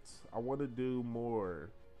that. I want to do more.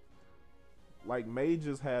 Like,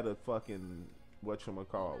 mages had a fucking,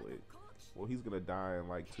 whatchamacallit. Well, he's gonna die in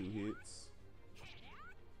like 2 hits.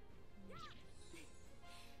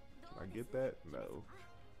 Can I get that? No.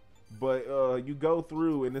 But you go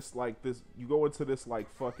through, and it's like this, you go into this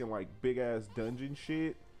like fucking like big ass dungeon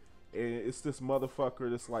shit, and it's this motherfucker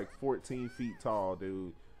that's like 14 feet tall,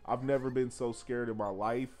 dude. I've never been so scared in my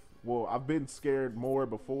life. Well, I've been scared more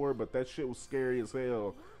before, but that shit was scary as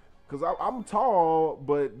hell. Cause I'm tall,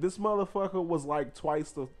 but this motherfucker was like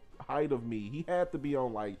twice the height of me. He had to be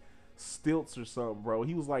on like stilts or something, bro.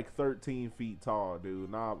 He was like 13 feet tall, dude.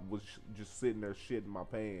 And I was just sitting there shitting my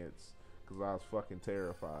pants because I was fucking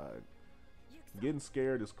terrified. Getting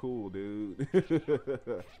scared is cool, dude.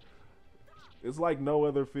 It's like no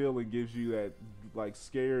other feeling gives you that, like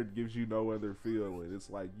scared gives you no other feeling.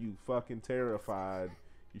 It's like you fucking terrified.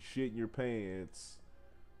 You shitting your pants.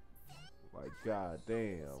 Like, god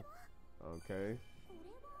damn. Okay.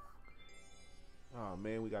 Oh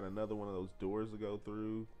man, we got another one of those doors to go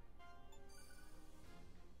through.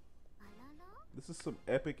 This is some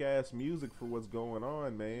epic ass music for what's going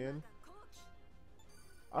on, man.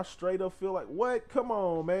 I straight up feel like, what? Come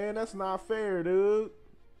on, man. That's not fair, dude.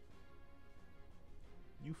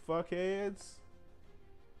 You fuckheads.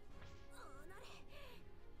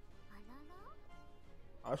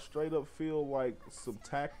 I straight up feel like some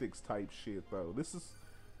tactics type shit, though. This is...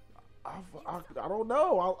 I don't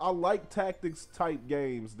know. I like tactics type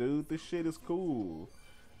games, dude. This shit is cool.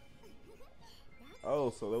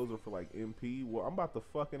 Oh, so those are for like MP? Well, I'm about to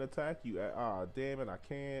fucking attack you. Ah, damn it, I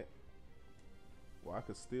can't. Well, I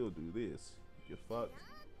could still do this. You fucked.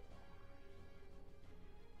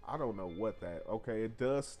 I don't know what that... Okay, it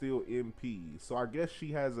does steal MP. So I guess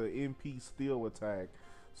she has an MP steal attack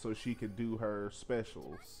so she can do her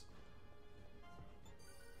specials.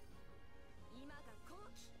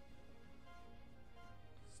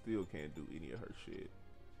 Still can't do any of her shit.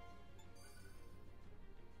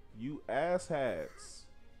 You asshats.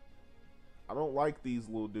 I don't like these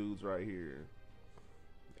little dudes right here.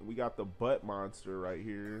 And we got the butt monster right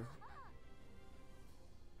here.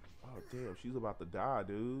 Oh damn, she's about to die,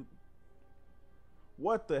 dude.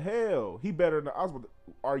 What the hell? He better not.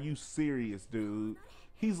 Are you serious, dude?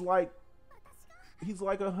 He's like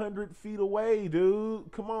 100 feet away,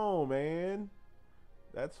 dude. Come on, man.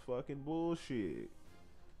 That's fucking bullshit.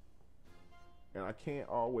 And I can't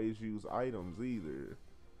always use items either.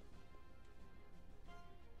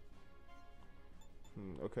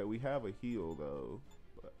 Okay, we have a heal though.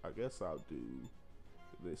 But I guess I'll do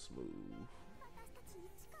this move.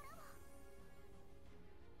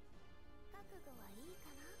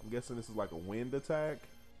 I'm guessing this is like a wind attack.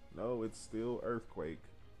 No, it's still earthquake.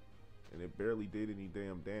 And it barely did any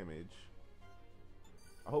damn damage.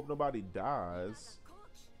 I hope nobody dies.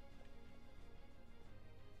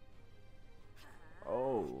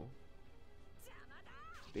 Oh.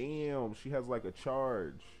 Damn, she has like a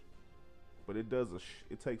charge. But it does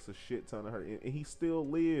it takes a shit ton of her. And he still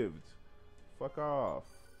lived. Fuck off.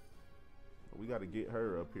 We gotta get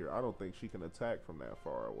her up here. I don't think she can attack from that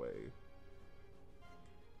far away.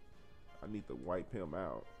 I need to wipe him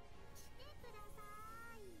out.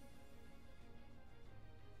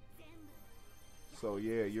 So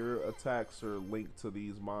yeah, your attacks are linked to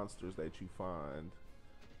these monsters that you find.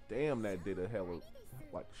 Damn, that did a hella,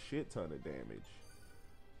 like, shit ton of damage.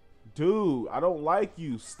 Dude, I don't like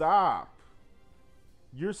you. Stop.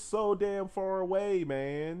 You're so damn far away,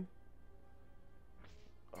 man.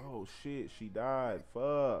 Oh shit, she died.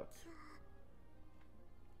 Fuck.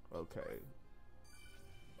 Okay.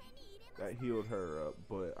 That healed her up,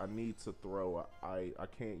 but I need to throw I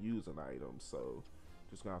can't use an item, so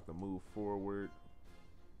just gonna have to move forward.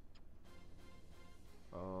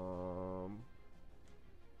 Oh,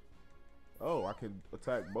 I can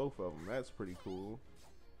attack both of them. That's pretty cool.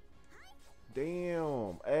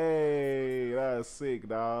 Damn. Hey, that's sick,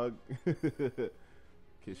 dog.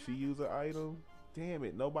 Can she use an item? Damn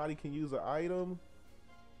it, nobody can use an item?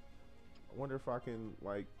 I wonder if I can,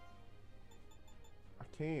 like... I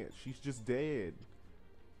can't. She's just dead.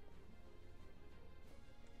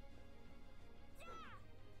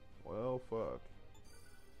 Well, fuck.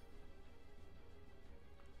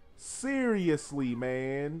 Seriously,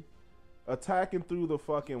 man. Attacking through the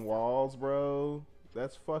fucking walls, bro.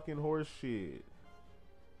 That's fucking horse shit.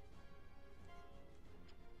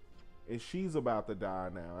 And she's about to die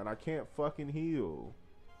now, and I can't fucking heal.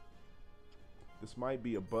 This might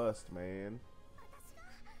be a bust, man.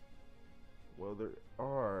 Well, there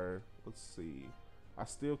are. Let's see. I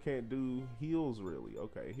still can't do heals, really.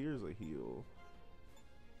 Okay, here's a heal.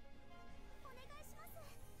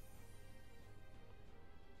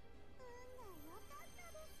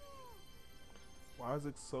 Why is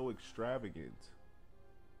it so extravagant?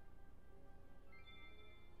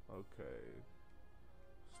 Okay.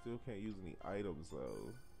 Still can't use any items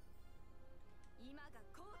though.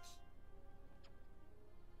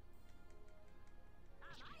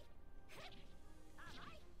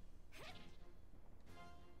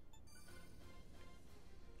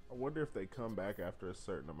 I wonder if they come back after a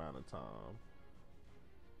certain amount of time.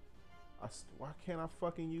 Why can't I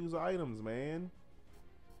fucking use items, man?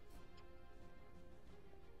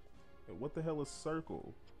 And what the hell is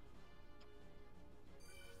circle?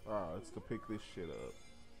 Ah, it's to pick this shit up.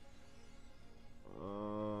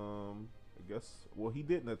 I guess, well, he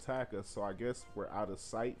didn't attack us, so I guess we're out of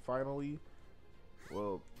sight finally.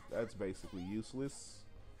 Well, that's basically useless.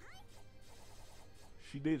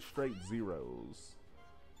 She did straight zeros.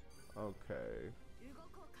 Okay.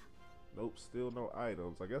 Nope, still no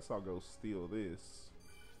items. I guess I'll go steal this.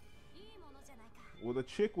 Well, the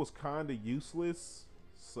chick was kind of useless,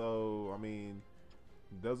 so, I mean,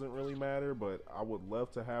 doesn't really matter, but I would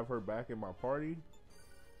love to have her back in my party.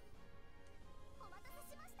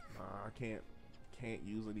 Nah, I can't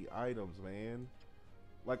use any items, man.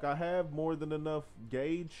 Like, I have more than enough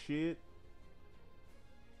gauge shit.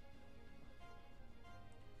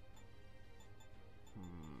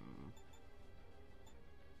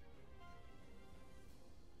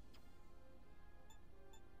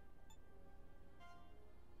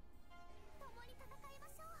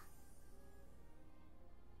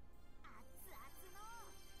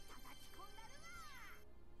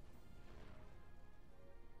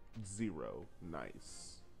 Zero.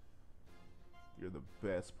 Nice. You're the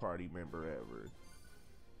best party member ever.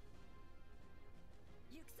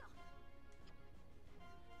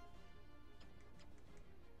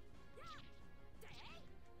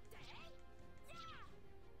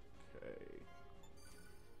 Okay.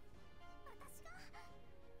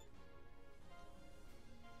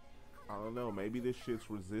 I don't know, maybe this shit's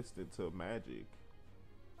resistant to magic.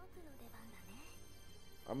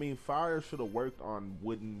 I mean, fire should have worked on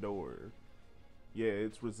wooden door. Yeah,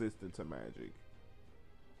 it's resistant to magic.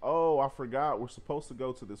 Oh, I forgot. We're supposed to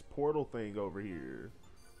go to this portal thing over here.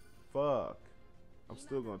 Fuck. I'm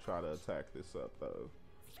still gonna try to attack this up, though.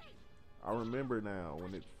 I remember now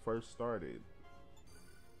when it first started.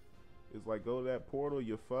 It's like, go to that portal,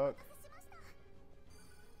 you fuck.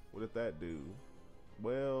 What did that do?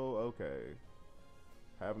 Well, okay.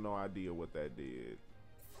 Have no idea what that did.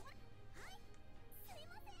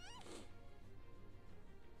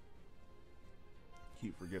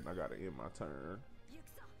 Keep forgetting I gotta end my turn.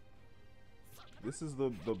 This is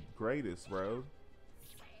the greatest, bro.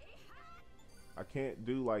 I can't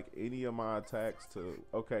do like any of my attacks to...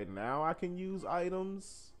 Okay, now I can use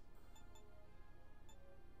items.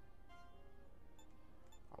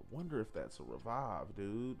 I wonder if that's a revive,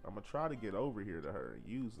 dude. I'm gonna try to get over here to her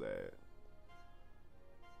and use that.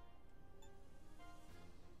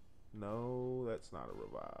 No, that's not a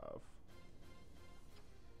revive.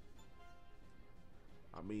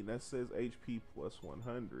 I mean, that says HP plus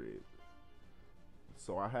 100.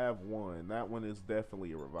 So I have one. That one is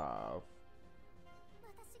definitely a revive.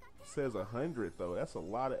 It says 100 though. That's a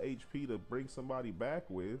lot of HP to bring somebody back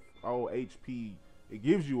with. Oh, HP. It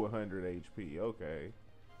gives you 100 HP. Okay.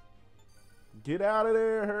 Get out of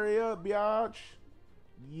there. Hurry up, biatch.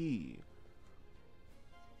 Yeah.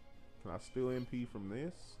 Can I steal MP from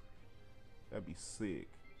this? That'd be sick.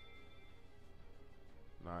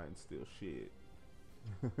 Nah, I ain't steal shit.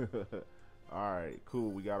 Alright, cool.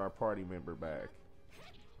 We got our party member back.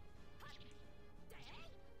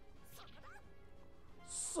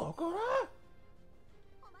 Sakura?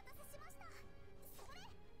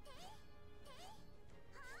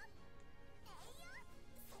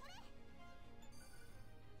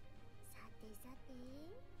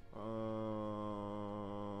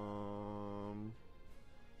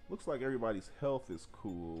 Looks like everybody's health is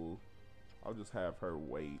cool. I'll just have her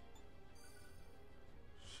wait.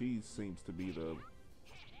 She seems to be the...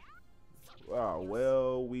 Oh,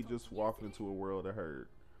 well, we just walked into a world of hurt.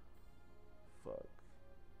 Fuck.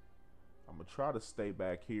 I'm gonna try to stay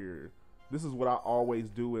back here. This is what I always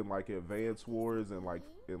do in like Advance Wars and like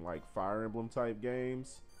in like Fire Emblem type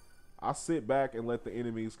games. I sit back and let the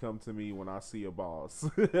enemies come to me when I see a boss.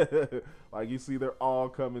 Like, you see, they're all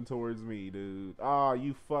coming towards me, dude. Ah,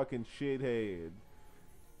 you fucking shithead.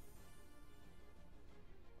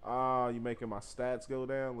 Ah, you making my stats go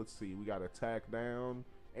down? Let's see. We got attack down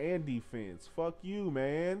and defense. Fuck you,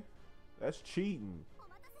 man. That's cheating.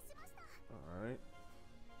 Alright.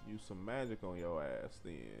 Use some magic on your ass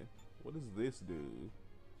then. What does this do?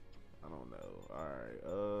 I don't know.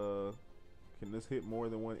 Alright, can this hit more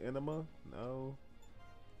than one enema? No.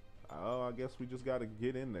 Oh, I guess we just gotta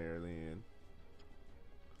get in there then.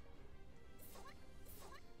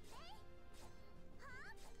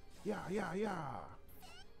 Yeah.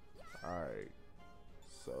 Alright.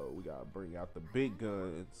 So we gotta bring out the big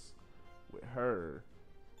guns with her.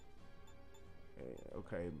 And,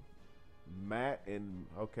 okay.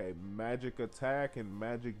 Magic attack and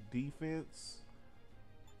magic defense.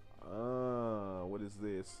 What is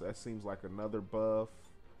this? That seems like another buff.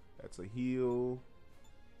 That's a heal.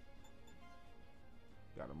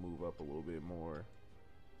 Gotta move up a little bit more.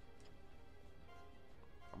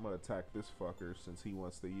 I'm gonna attack this fucker since he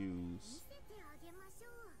wants to use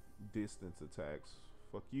distance attacks.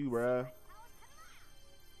 Fuck you, bruh.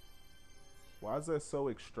 Why is that so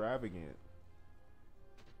extravagant?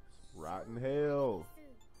 Rotten hell.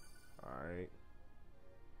 Alright.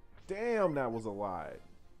 Damn, that was a lot.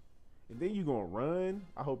 And then you gonna run?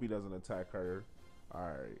 I hope he doesn't attack her.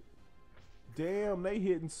 Alright. Damn, they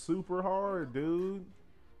hitting super hard, dude.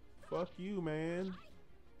 Fuck you, man.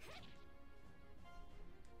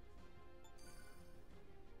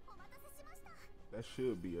 That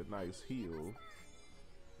should be a nice heal.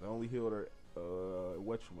 They only healed her,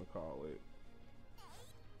 whatchamacallit.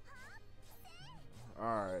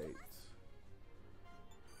 Alright.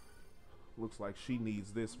 Looks like she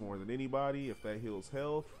needs this more than anybody. If that heals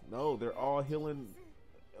health. No, they're all healing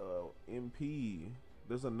MP.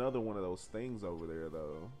 There's another one of those things over there,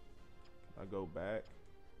 though. Can I go back?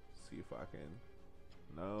 See if I can.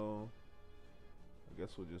 No. I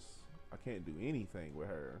guess we'll just... I can't do anything with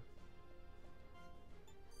her.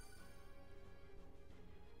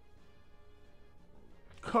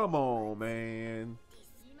 Come on, man.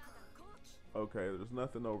 Okay, there's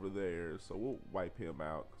nothing over there, so we'll wipe him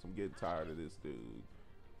out because I'm getting tired of this dude.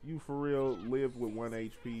 You for real live with 1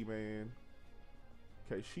 HP, man?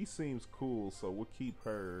 Okay, she seems cool, so we'll keep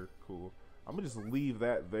her cool. I'm gonna just leave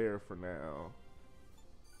that there for now.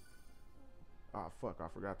 Ah, fuck, I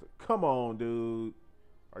forgot to... Come on, dude.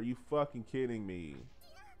 Are you fucking kidding me?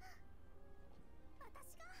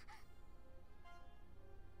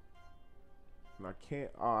 And I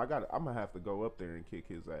can't... Oh, I'm gonna have to go up there and kick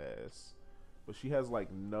his ass. But she has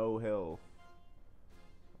like no health.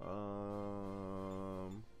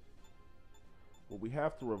 Well, we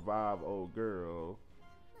have to revive old girl.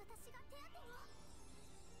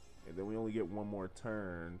 And then we only get one more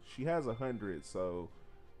turn. She has 100, so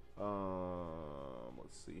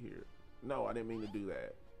let's see here. No, I didn't mean to do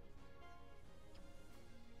that.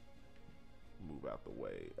 Move out the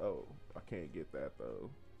way. Oh, I can't get that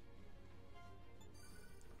though.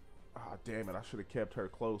 Ah, damn it, I should have kept her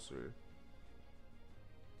closer.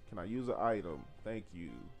 Can I use an item? Thank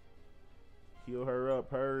you. Heal her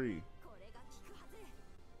up, hurry.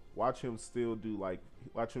 Watch him still do like,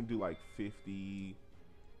 watch him do like 50,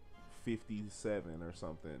 57 or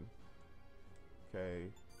something. Okay.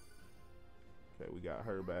 Okay, we got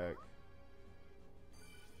her back.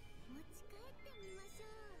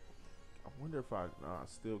 I wonder if I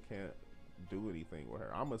still can't do anything with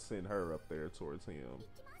her. I'm gonna send her up there towards him.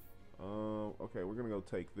 Okay, we're gonna go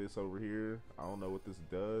take this over here. I don't know what this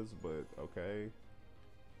does, but okay.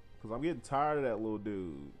 Cause I'm getting tired of that little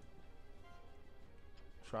dude.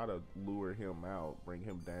 Try to lure him out, bring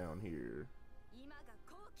him down here.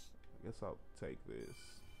 I guess I'll take this.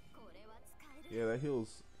 Yeah, that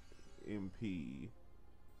heals MP.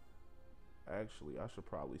 Actually, I should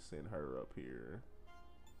probably send her up here.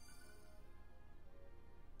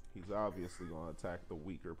 He's obviously going to attack the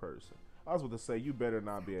weaker person. I was about to say, you better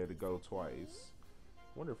not be able to go twice.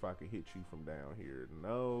 Wonder if I could hit you from down here.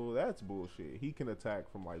 No, that's bullshit. He can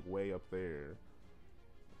attack from like way up there.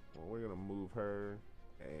 Well, we're going to move her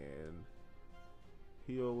and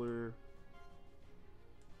heal her.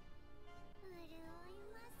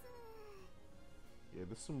 Yeah,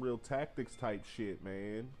 this is some real tactics type shit,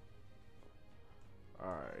 man.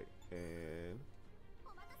 Alright, and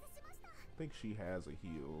I think she has a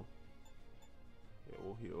heal. Yeah,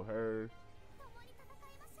 we'll heal her.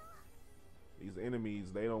 These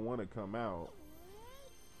enemies, they don't want to come out.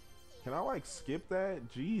 Can I like skip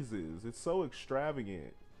that? Jesus, it's so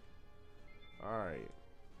extravagant. Alright,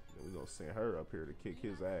 then we're gonna send her up here to kick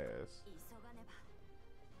his ass.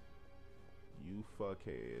 You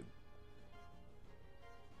fuckhead.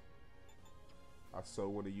 I so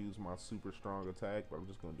want to use my super strong attack, but I'm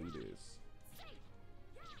just gonna do this.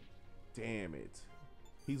 Damn it.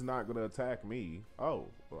 He's not gonna attack me. Oh,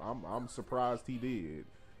 well, I'm surprised he did.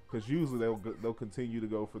 Because usually they'll continue to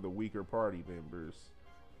go for the weaker party members.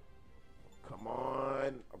 Come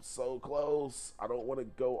on, I'm so close. I don't want to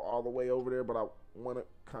go all the way over there, but I want to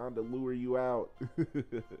kind of lure you out.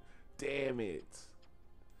 Damn it.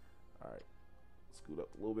 All right, scoot up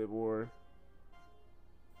a little bit more.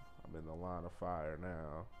 I'm in the line of fire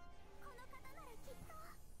now.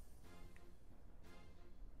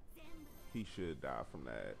 He should die from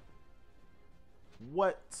that.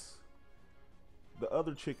 What? The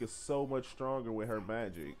other chick is so much stronger with her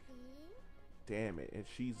magic. Damn it. And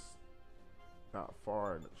she's not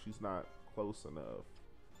far enough. She's not close enough.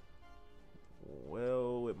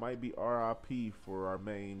 Well, it might be RIP for our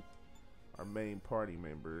main party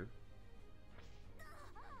member.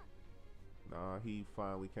 Nah, he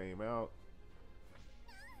finally came out.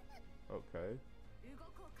 Okay.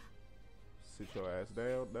 Sit your ass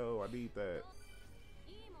down. No, I need that.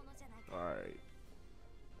 Alright.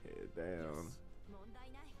 Head down.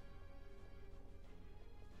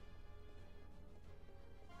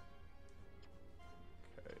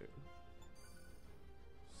 Okay.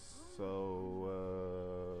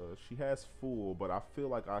 So, she has full, but I feel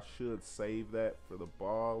like I should save that for the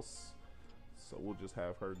boss. So we'll just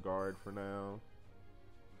have her guard for now.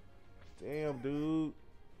 Damn, dude.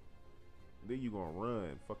 Then you gonna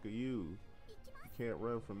run. Fuck are you. You can't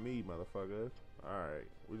run from me, motherfucker. Alright,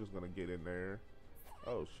 we're just gonna get in there.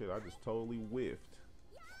 Oh shit, I just totally whiffed.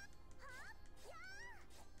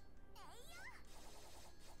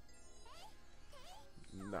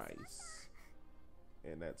 Nice.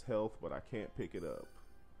 And that's health, but I can't pick it up.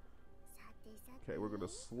 Okay, we're gonna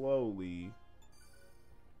slowly,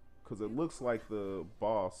 because it looks like the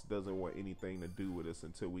boss doesn't want anything to do with us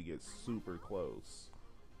until we get super close.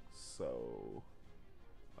 So,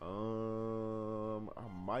 I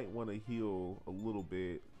might want to heal a little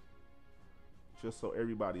bit just so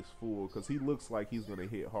everybody's full, because he looks like he's gonna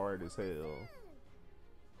hit hard as hell.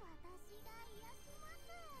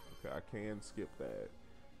 Okay, I can skip that.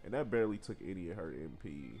 And that barely took any of her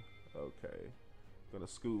MP. Okay. Gonna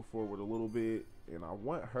scoot forward a little bit, and I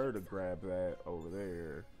want her to grab that over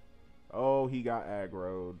there. Oh, he got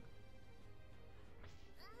aggroed.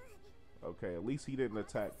 Okay, at least he didn't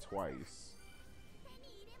attack twice.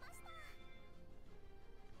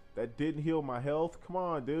 That didn't heal my health? Come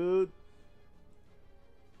on, dude.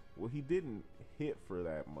 Well, he didn't hit for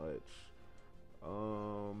that much.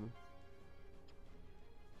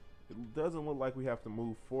 It doesn't look like we have to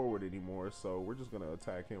move forward anymore, so we're just gonna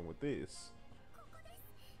attack him with this.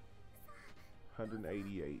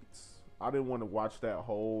 188. I didn't want to watch that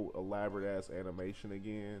whole elaborate ass animation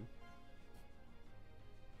again.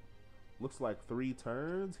 Looks like 3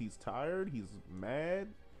 turns. He's tired. He's mad.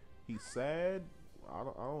 He's sad. I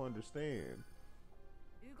don't understand.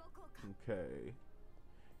 Okay.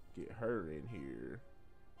 Get her in here.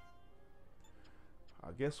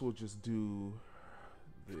 I guess we'll just do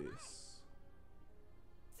this.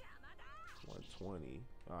 120.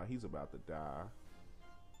 He's about to die.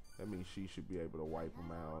 That means she should be able to wipe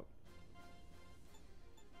him out.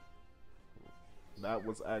 That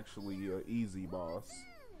was actually an easy boss.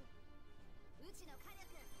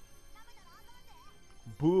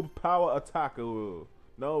 Boob power attacker.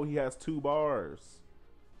 No, he has 2 bars.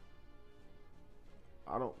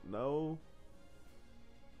 I don't know.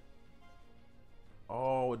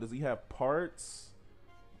 Oh, does he have parts?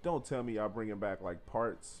 Don't tell me y'all bringing back like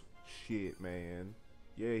parts. Shit, man.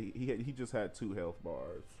 Yeah, he just had 2 health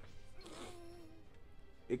bars.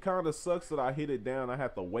 It kind of sucks that I hit it down. I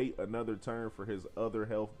have to wait another turn for his other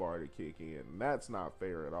health bar to kick in. That's not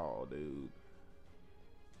fair at all, dude.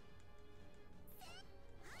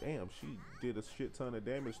 Damn, she did a shit ton of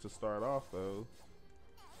damage to start off, though.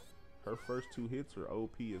 Her first 2 hits are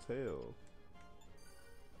OP as hell.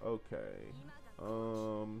 Okay.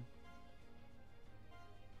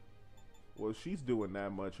 Well, she's doing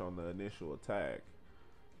that much on the initial attack.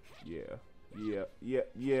 Yeah. Yeah.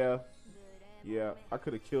 I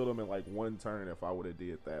could have killed him in like 1 turn if I would have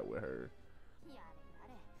did that with her.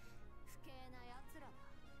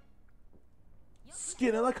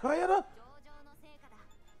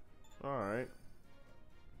 Alright.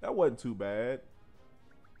 That wasn't too bad.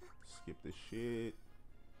 Skip this shit.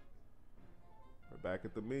 We're back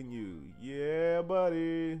at the menu. Yeah,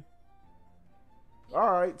 buddy.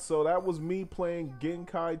 Alright, so that was me playing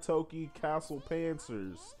Genkai Tokki Castle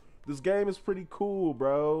Panzers. This game is pretty cool,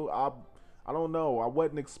 bro. I don't know. I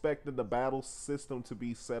wasn't expecting the battle system to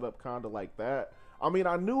be set up kind of like that. I mean,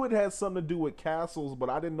 I knew it had something to do with castles, but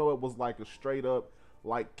I didn't know it was like a straight up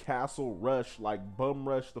like castle rush, like bum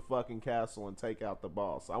rush the fucking castle and take out the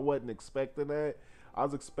boss. I wasn't expecting that. I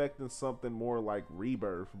was expecting something more like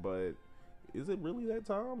Rebirth, but is it really that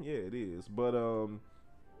time? Yeah, it is. But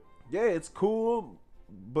yeah, it's cool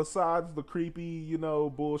besides the creepy, you know,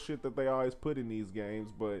 bullshit that they always put in these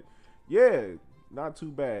games. But yeah, not too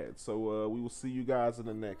bad. So we will see you guys in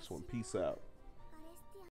the next one. Peace out.